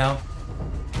already down.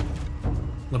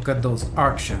 Look at those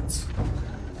arc shots.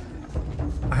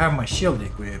 I have my shield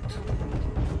equipped.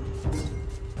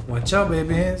 Watch out,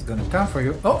 baby. It's gonna come for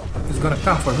you. Oh, it's gonna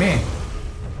come for me.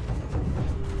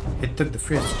 It took the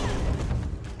first.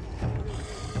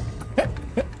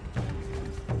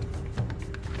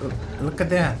 Look at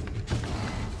that.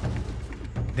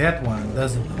 That one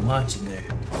doesn't do much in there.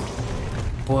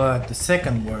 But the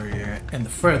second warrior and the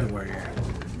third warrior,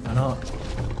 I know.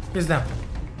 He's down.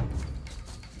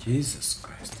 Jesus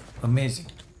Christ. Amazing.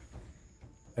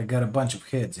 I got a bunch of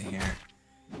heads in here.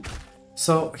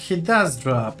 So he does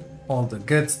drop all the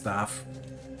good stuff.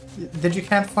 Did you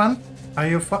have fun? Are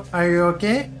you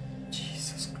okay?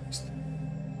 Jesus Christ.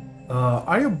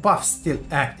 Are your buffs still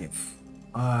active?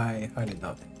 I highly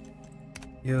doubt it.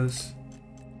 Use.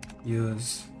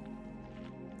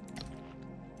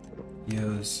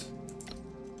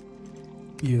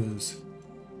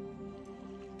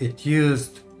 It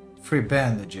used 3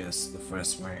 bandages, the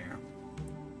first warrior.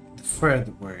 The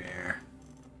third warrior,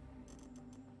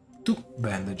 2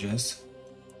 bandages.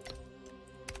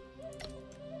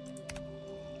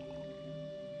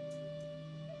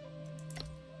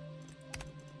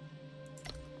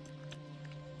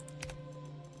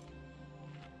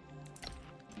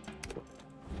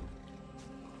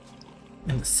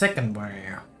 And the second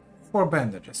warrior, 4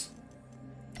 bandages.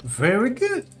 Very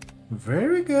good.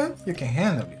 Very good. You can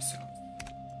handle yourself.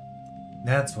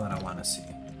 That's what I want to see.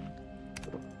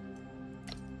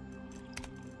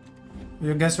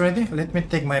 You guys ready? Let me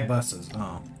take my buses.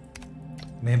 Oh.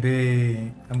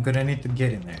 Maybe I'm gonna need to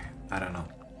get in there. I don't know.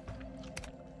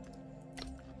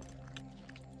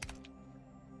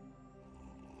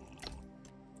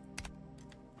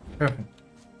 Perfect.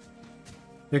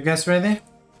 You guys ready?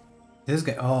 This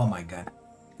guy. Oh my god.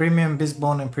 Premium Beast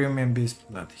Bone and Premium Beast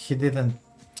Blood. He didn't.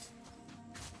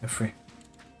 You're free.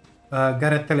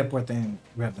 Gotta teleport and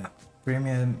grab that.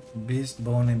 Premium Beast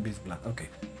Bone and Beast Blood. Okay.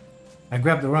 I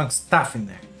grabbed the wrong stuff in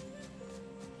there.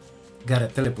 Gotta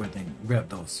teleport and grab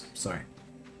those. Sorry.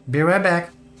 Be right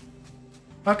back.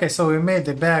 Okay, so we made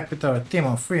it back with our team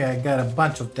of 3. I got a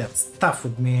bunch of that stuff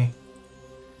with me.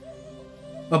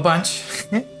 A bunch.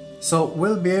 So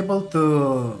we'll be able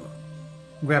to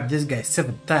grab this guy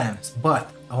 7 times,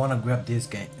 but I want to grab this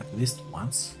guy at least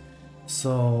once.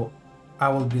 So I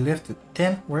will be left with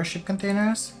 10 worship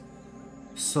containers.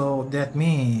 So that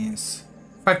means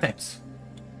 5 times.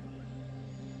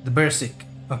 The Berserk,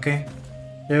 okay?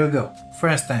 Here we go.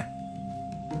 First time.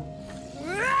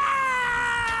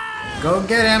 Go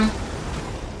get him!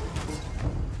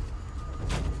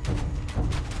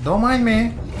 Don't mind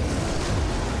me.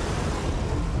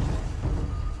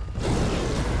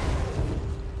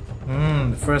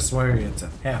 The first warrior, it's a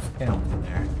half health in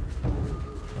there.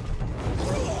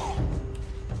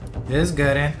 Just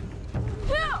got in.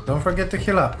 Don't forget to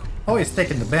heal up. Oh, he's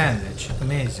taking the bandage.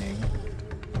 Amazing.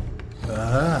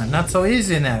 Not so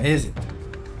easy now, is it?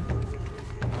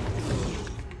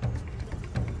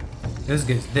 This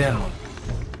guy's down.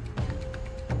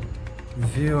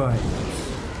 View items.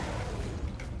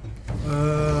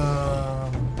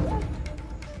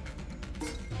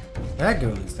 That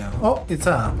girl is down. Oh, it's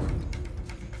up.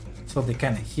 So they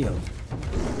kind of healed.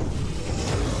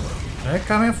 Are you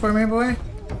coming for me, boy?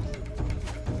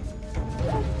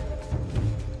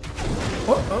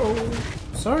 Uh-oh.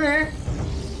 Sorry.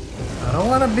 I don't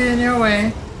want to be in your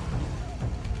way.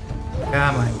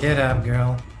 Come on, get up,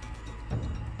 girl.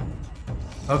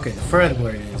 Okay, the third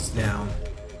warrior is down.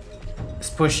 It's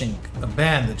pushing a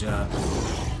bandage up.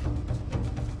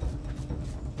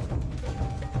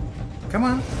 Come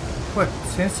on. Quick,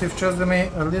 since you've chosen me,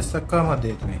 at least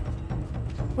accommodate me.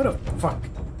 What the fuck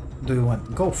do you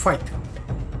want? Go fight.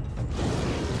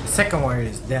 Second warrior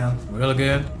is down. Real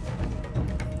good.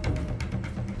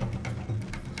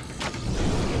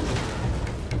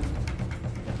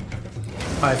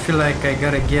 I feel like I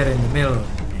gotta get in the middle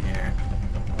here.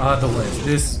 Otherwise,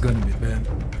 this is gonna be bad.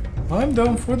 I'm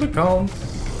down for the count.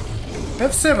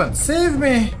 F7, save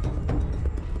me!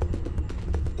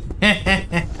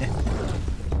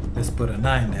 Let's put a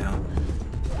 9 down.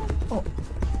 Oh,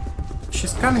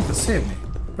 she's coming to save me.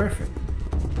 Perfect.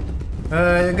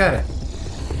 You got it.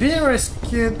 Being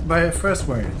rescued by a first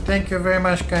warrior. Thank you very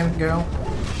much, kind girl.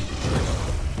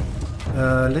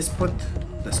 Let's put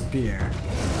the spear.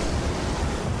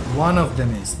 One of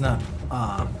them is not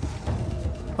up.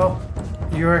 Oh,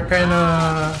 you're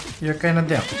kinda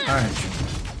down, aren't you?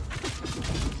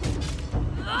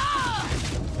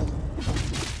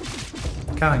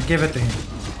 Come on, give it to him.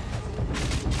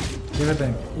 Give it to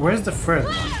him. Where's the third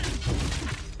one?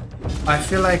 I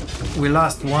feel like we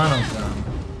lost one of them.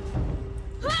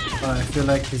 I feel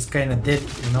like he's kinda dead,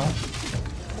 you know?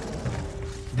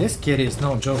 This kid is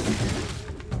no joke here.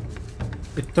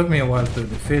 It took me a while to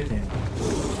defeat him.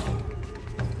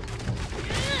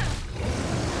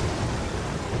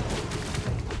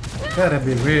 Gotta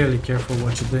be really careful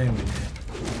what you're doing with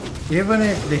it. Even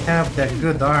if they have that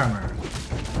good armor,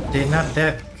 they're not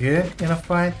that good in a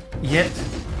fight yet.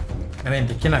 I mean,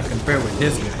 they cannot compare with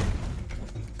this guy.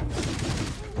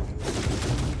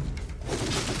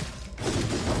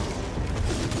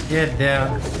 Get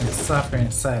down and suffer in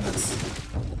silence.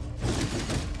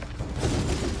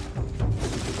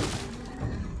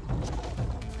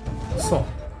 So,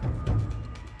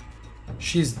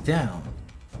 she's down.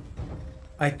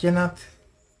 I cannot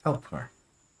help her,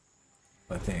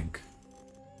 I think.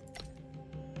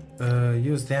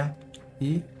 Use that.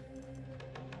 E.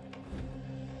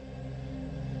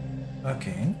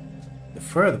 Okay. The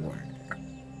third one.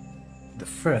 The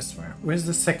first one. Where's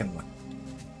the second one?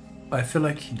 I feel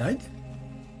like he died.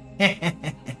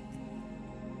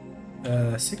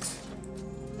 6.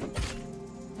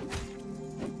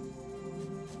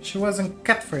 She wasn't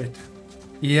cut for it.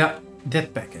 Yeah,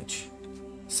 death package.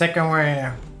 Second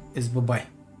warrior is bye-bye.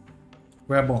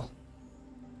 Rebel.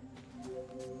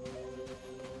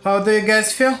 How do you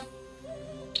guys feel?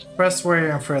 First warrior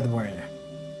and third warrior.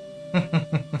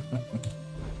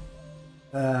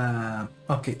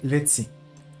 Okay, let's see.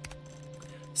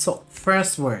 So,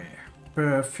 first warrior.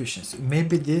 Proficiency.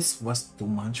 Maybe this was too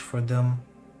much for them.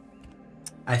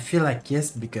 I feel like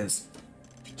yes, because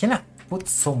they cannot put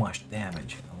so much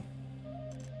damage, you know.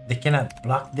 They cannot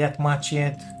block that much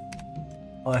yet.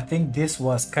 I think this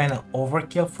was kind of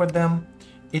overkill for them.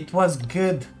 It was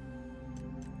good.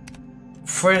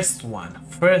 First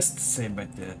saber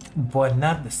tooth, but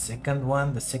not the second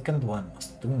one. The second one was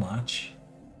too much.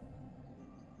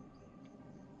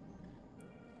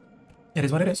 It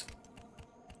is what it is.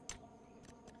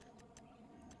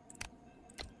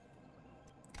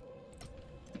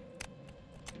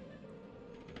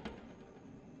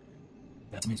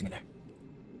 That's amazing in there.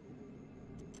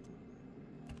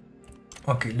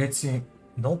 Okay, let's see.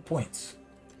 No points.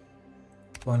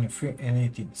 23 and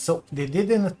 18. So they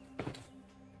didn't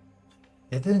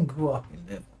go up in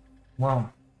level. Wow.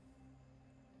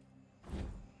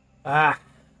 I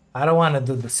don't want to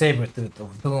do the saber tooth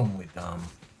of doom with them.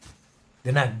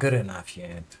 They're not good enough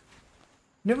yet.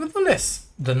 Nevertheless,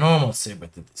 the normal saber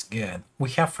tooth is good.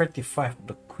 We have 35 of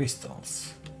the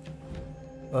crystals.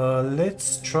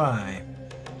 Let's try.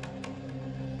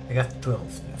 I got 12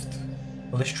 left.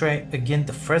 Let's try again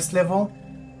the first level.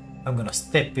 I'm gonna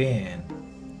step in.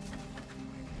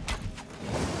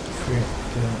 3,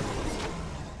 2.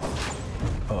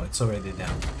 Oh, it's already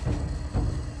down.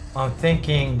 I'm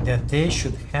thinking that they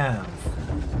should have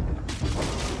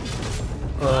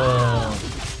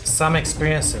some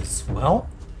experience as well,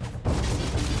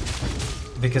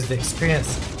 because the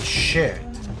experience is shared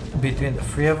between the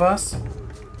 3 of us,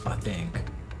 I think.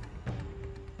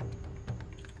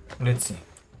 Let's see.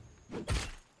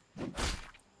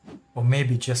 Or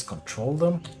maybe just control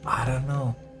them? I don't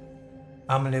know.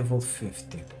 I'm level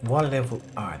 50. What level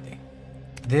are they?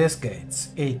 This guy is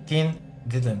 18.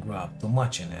 didn't grow up too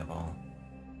much in level.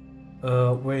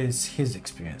 Where is his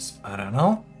experience? I don't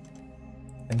know.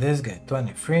 And this guy,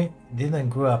 23, didn't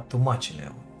grow up too much in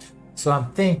level. So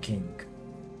I'm thinking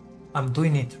I'm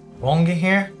doing it wrong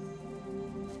here.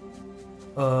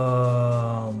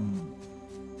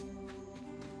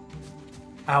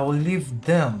 I will leave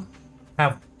them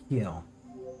have the kill.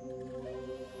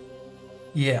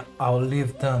 Yeah, I'll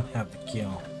leave them have the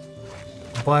kill.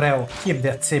 But I will keep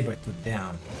that saber tooth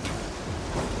down.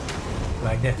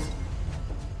 Like this.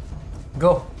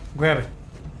 Go, grab it.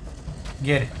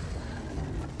 Get it.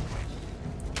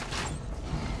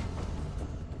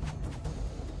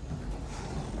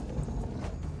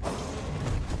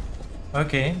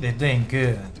 Okay, they're doing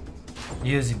good.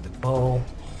 Using the bow.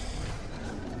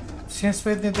 Since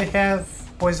when did they have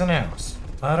poison arrows?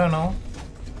 I don't know.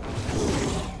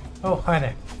 Oh, hi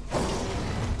there.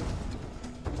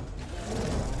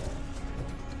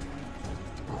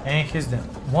 And here's them.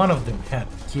 One of them had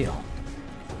to kill.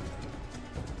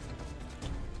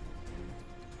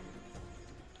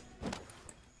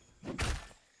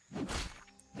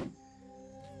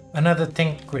 Another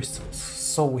 10 crystals.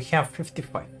 So we have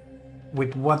 55.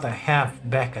 With what I have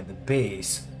back at the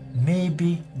base,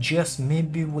 maybe, just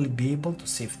maybe, we'll be able to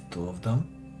save 2 of them.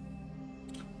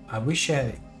 I wish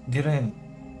I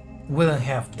wouldn't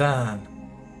have done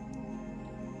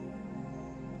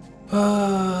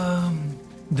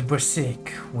the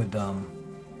Berserk with them.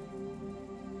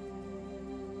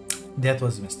 That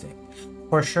was a mistake.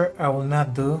 For sure, I will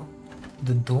not do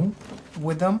the Doom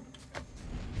with them.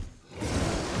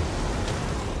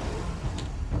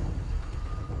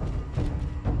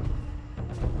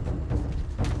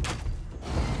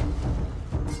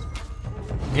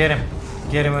 Get him!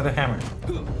 Get him with a hammer!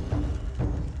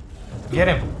 Get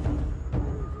him!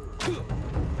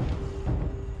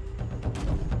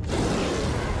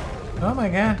 Oh my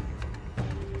god!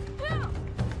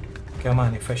 Come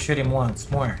on, if I shoot him once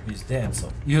more, he's dead,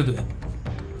 so you do it.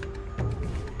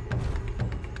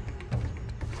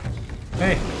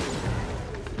 Hey!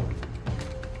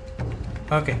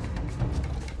 Okay.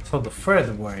 So the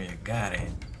third warrior got it.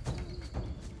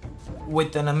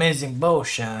 With an amazing bow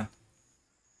shot.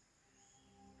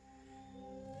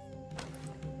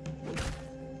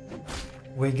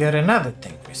 We get another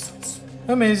 10 crystals.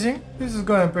 Amazing. This is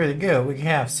going pretty good. We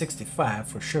have 65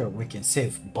 for sure. We can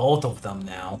save both of them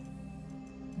now.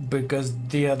 Because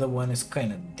the other one is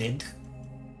kind of dead.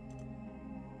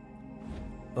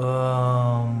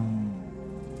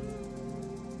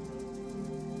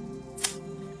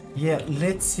 Yeah,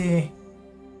 let's see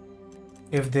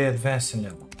if they advance in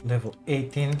level. Level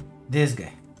 18. This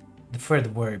guy. The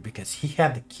third warrior, because he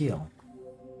had the kill.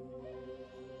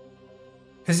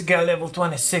 He's got level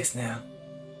 26 now.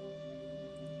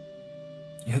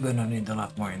 You're gonna need a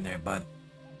lot more in there, bud.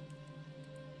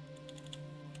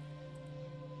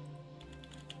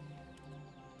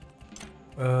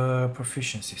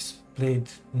 Proficiencies.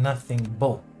 Blade, nothing.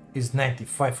 Bow is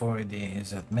 95 already,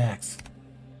 is at max.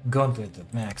 Gauntlet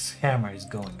at max. Hammer is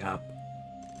going up.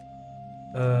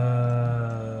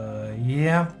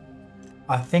 Yeah.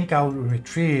 I think I'll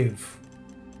retrieve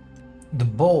the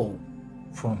bow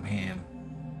from him.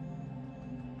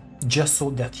 Just so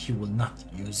that he will not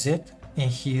use it, and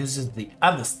he uses the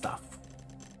other stuff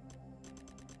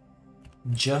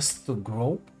just to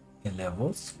grow in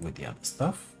levels with the other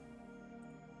stuff.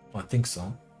 I think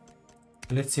so.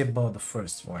 Let's see about the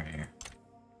first warrior.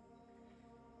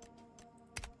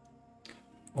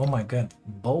 Oh my god,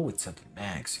 bow is at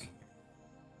max here.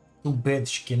 Too bad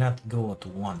she cannot go to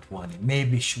 120.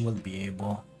 Maybe she will be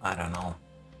able, I don't know.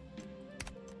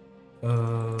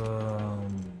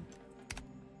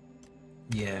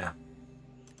 Yeah.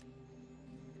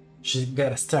 She's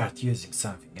gotta start using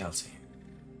something else here.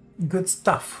 Good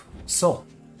stuff. So,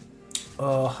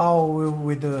 how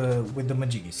with the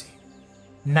Majigisi?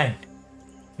 9.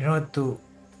 In order to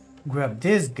grab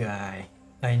this guy,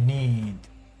 I need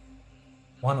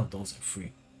one of those are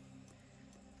free.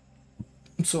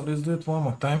 So let's do it one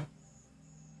more time.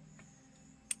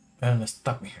 And let's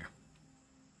stop me here.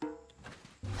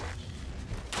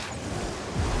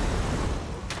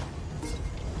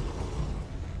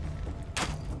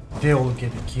 They will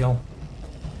get a kill,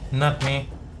 not me.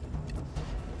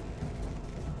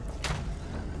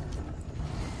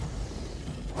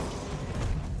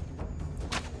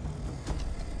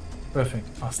 Perfect.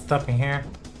 I'll stop in here.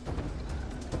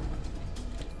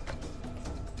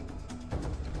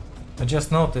 I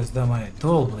just noticed that my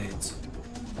dual blades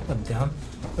up down.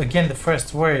 Again, the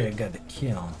first warrior got the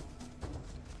kill.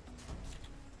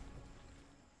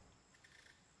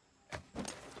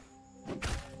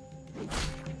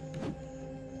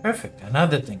 Perfect,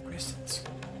 another 10 crystals.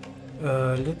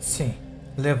 Let's see.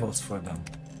 Levels for them.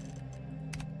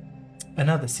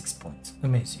 Another 6 points.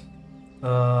 Amazing.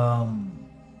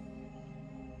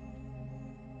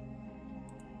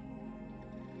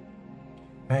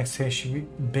 Max HP,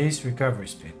 base recovery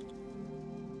speed.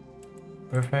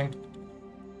 Perfect.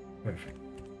 Perfect.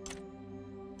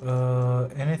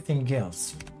 Anything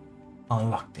else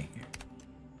unlocked in here?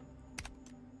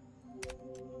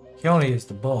 He only used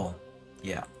the ball.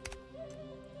 Yeah.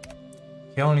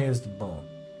 He only used the ball.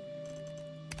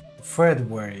 The Thread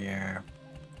Warrior.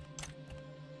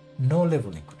 No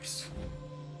level increase.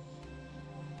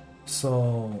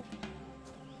 So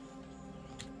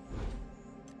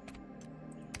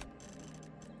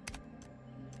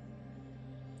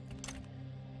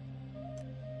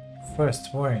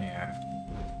first warrior,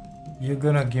 you're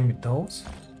gonna give me those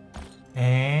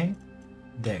and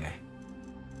that guy.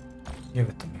 Give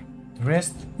it to me. The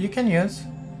rest you can use.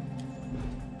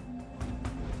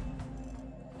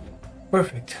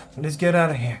 Perfect. Let's get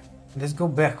out of here. Let's go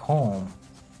back home.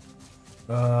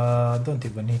 Don't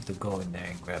even need to go in there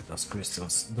and grab those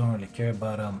crystals. Don't really care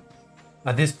about them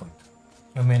at this point.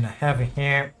 I mean, I have in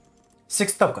here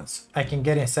 6 tokens. I can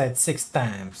get inside 6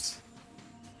 times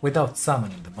without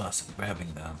summoning the boss and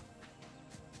grabbing them,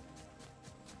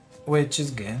 which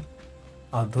is good.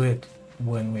 I'll do it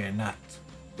when we're not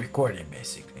recording,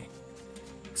 basically.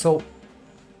 So,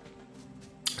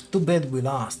 too bad we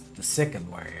lost the second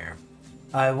warrior.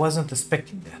 I wasn't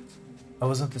expecting that. I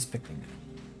was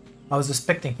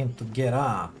expecting him to get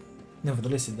up.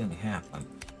 Nevertheless, it didn't happen.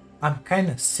 I'm kind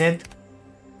of sad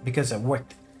because I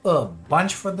worked a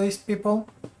bunch for these people,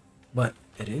 but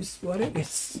it is what it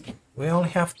is. We only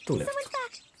have 2 left.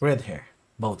 Red hair,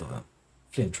 both of them.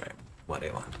 Flint tribe,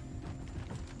 whatever.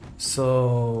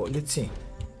 So let's see.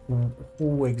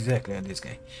 Who exactly are this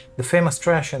guy? The famous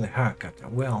trash and the haircut.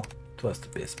 Well, it was to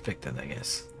be expected, I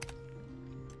guess.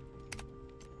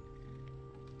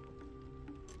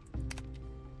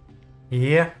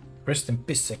 Yeah, rest in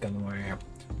peace, second warrior.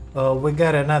 We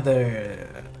got another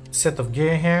set of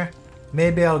gear here.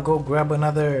 Maybe I'll go grab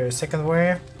another second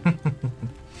warrior.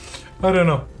 I don't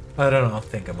know. I'll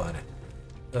think about it.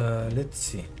 Let's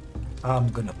see. I'm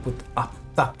gonna put up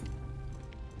top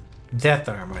that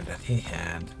armor that he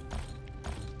had.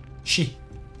 She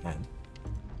had.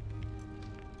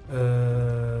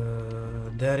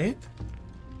 That it?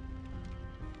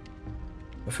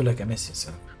 I feel like I'm missing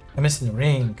something. I'm missing the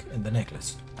ring and the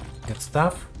necklace. Good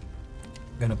stuff.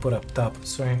 Gonna put up top.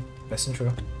 Sorry, passing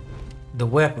through. The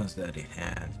weapons that he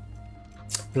had.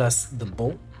 Plus the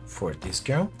bow for this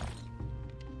girl.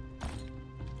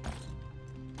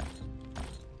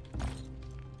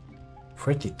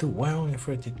 $42. Why only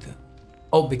 42?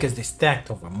 Oh, because they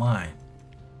stacked over mine.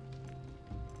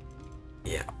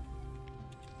 Yeah.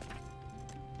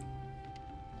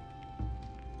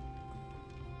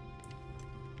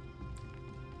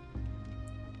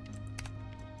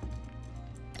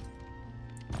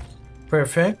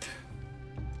 Perfect.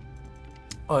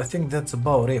 Oh, I think that's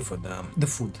about it for them. The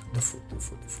food.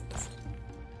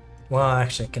 Well,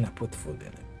 actually, I cannot put food in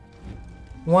it.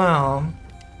 Well,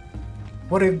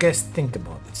 what do you guys think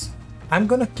about this? I'm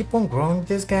gonna keep on growing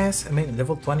these guys. I mean,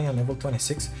 level 20 and level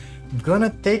 26. I'm gonna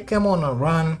take them on a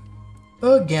run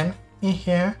again in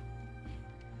here.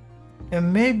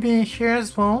 And maybe in here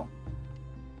as well.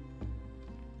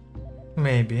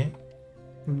 Maybe.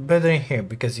 Better in here,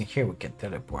 because in here we can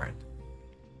teleport.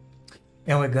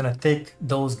 And we're gonna take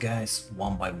those guys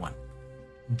one by one.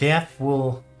 That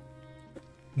will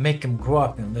make them grow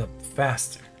up and live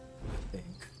faster, I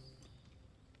think.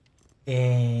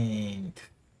 And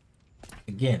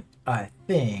again, I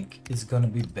think it's gonna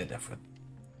be better for them.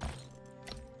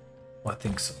 I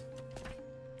think so.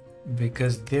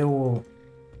 Because they will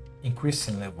increase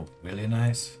in level really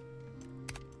nice.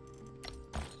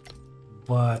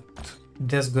 But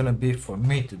that's gonna be for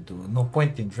me to do. No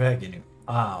point in dragging you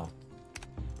out.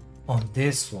 On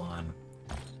this one,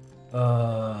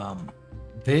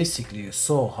 basically you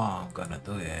saw how I'm gonna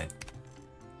do it.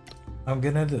 I'm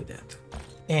gonna do that,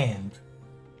 and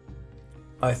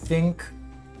I think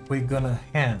we're gonna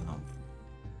have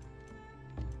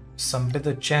some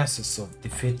better chances of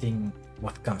defeating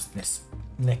what comes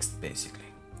next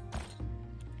basically.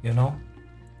 You know,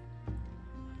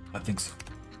 I think so.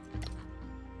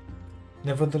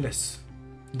 Nevertheless,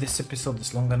 this episode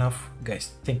is long enough.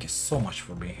 Guys, thank you so much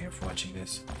for being here, for watching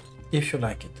this. If you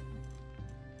like it,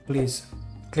 please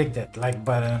click that like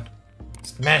button,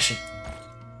 smash it,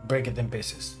 break it in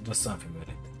pieces, do something with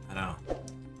it. I don't know.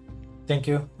 Thank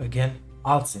you again.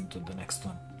 I'll see you to the next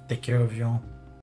one. Take care of you all.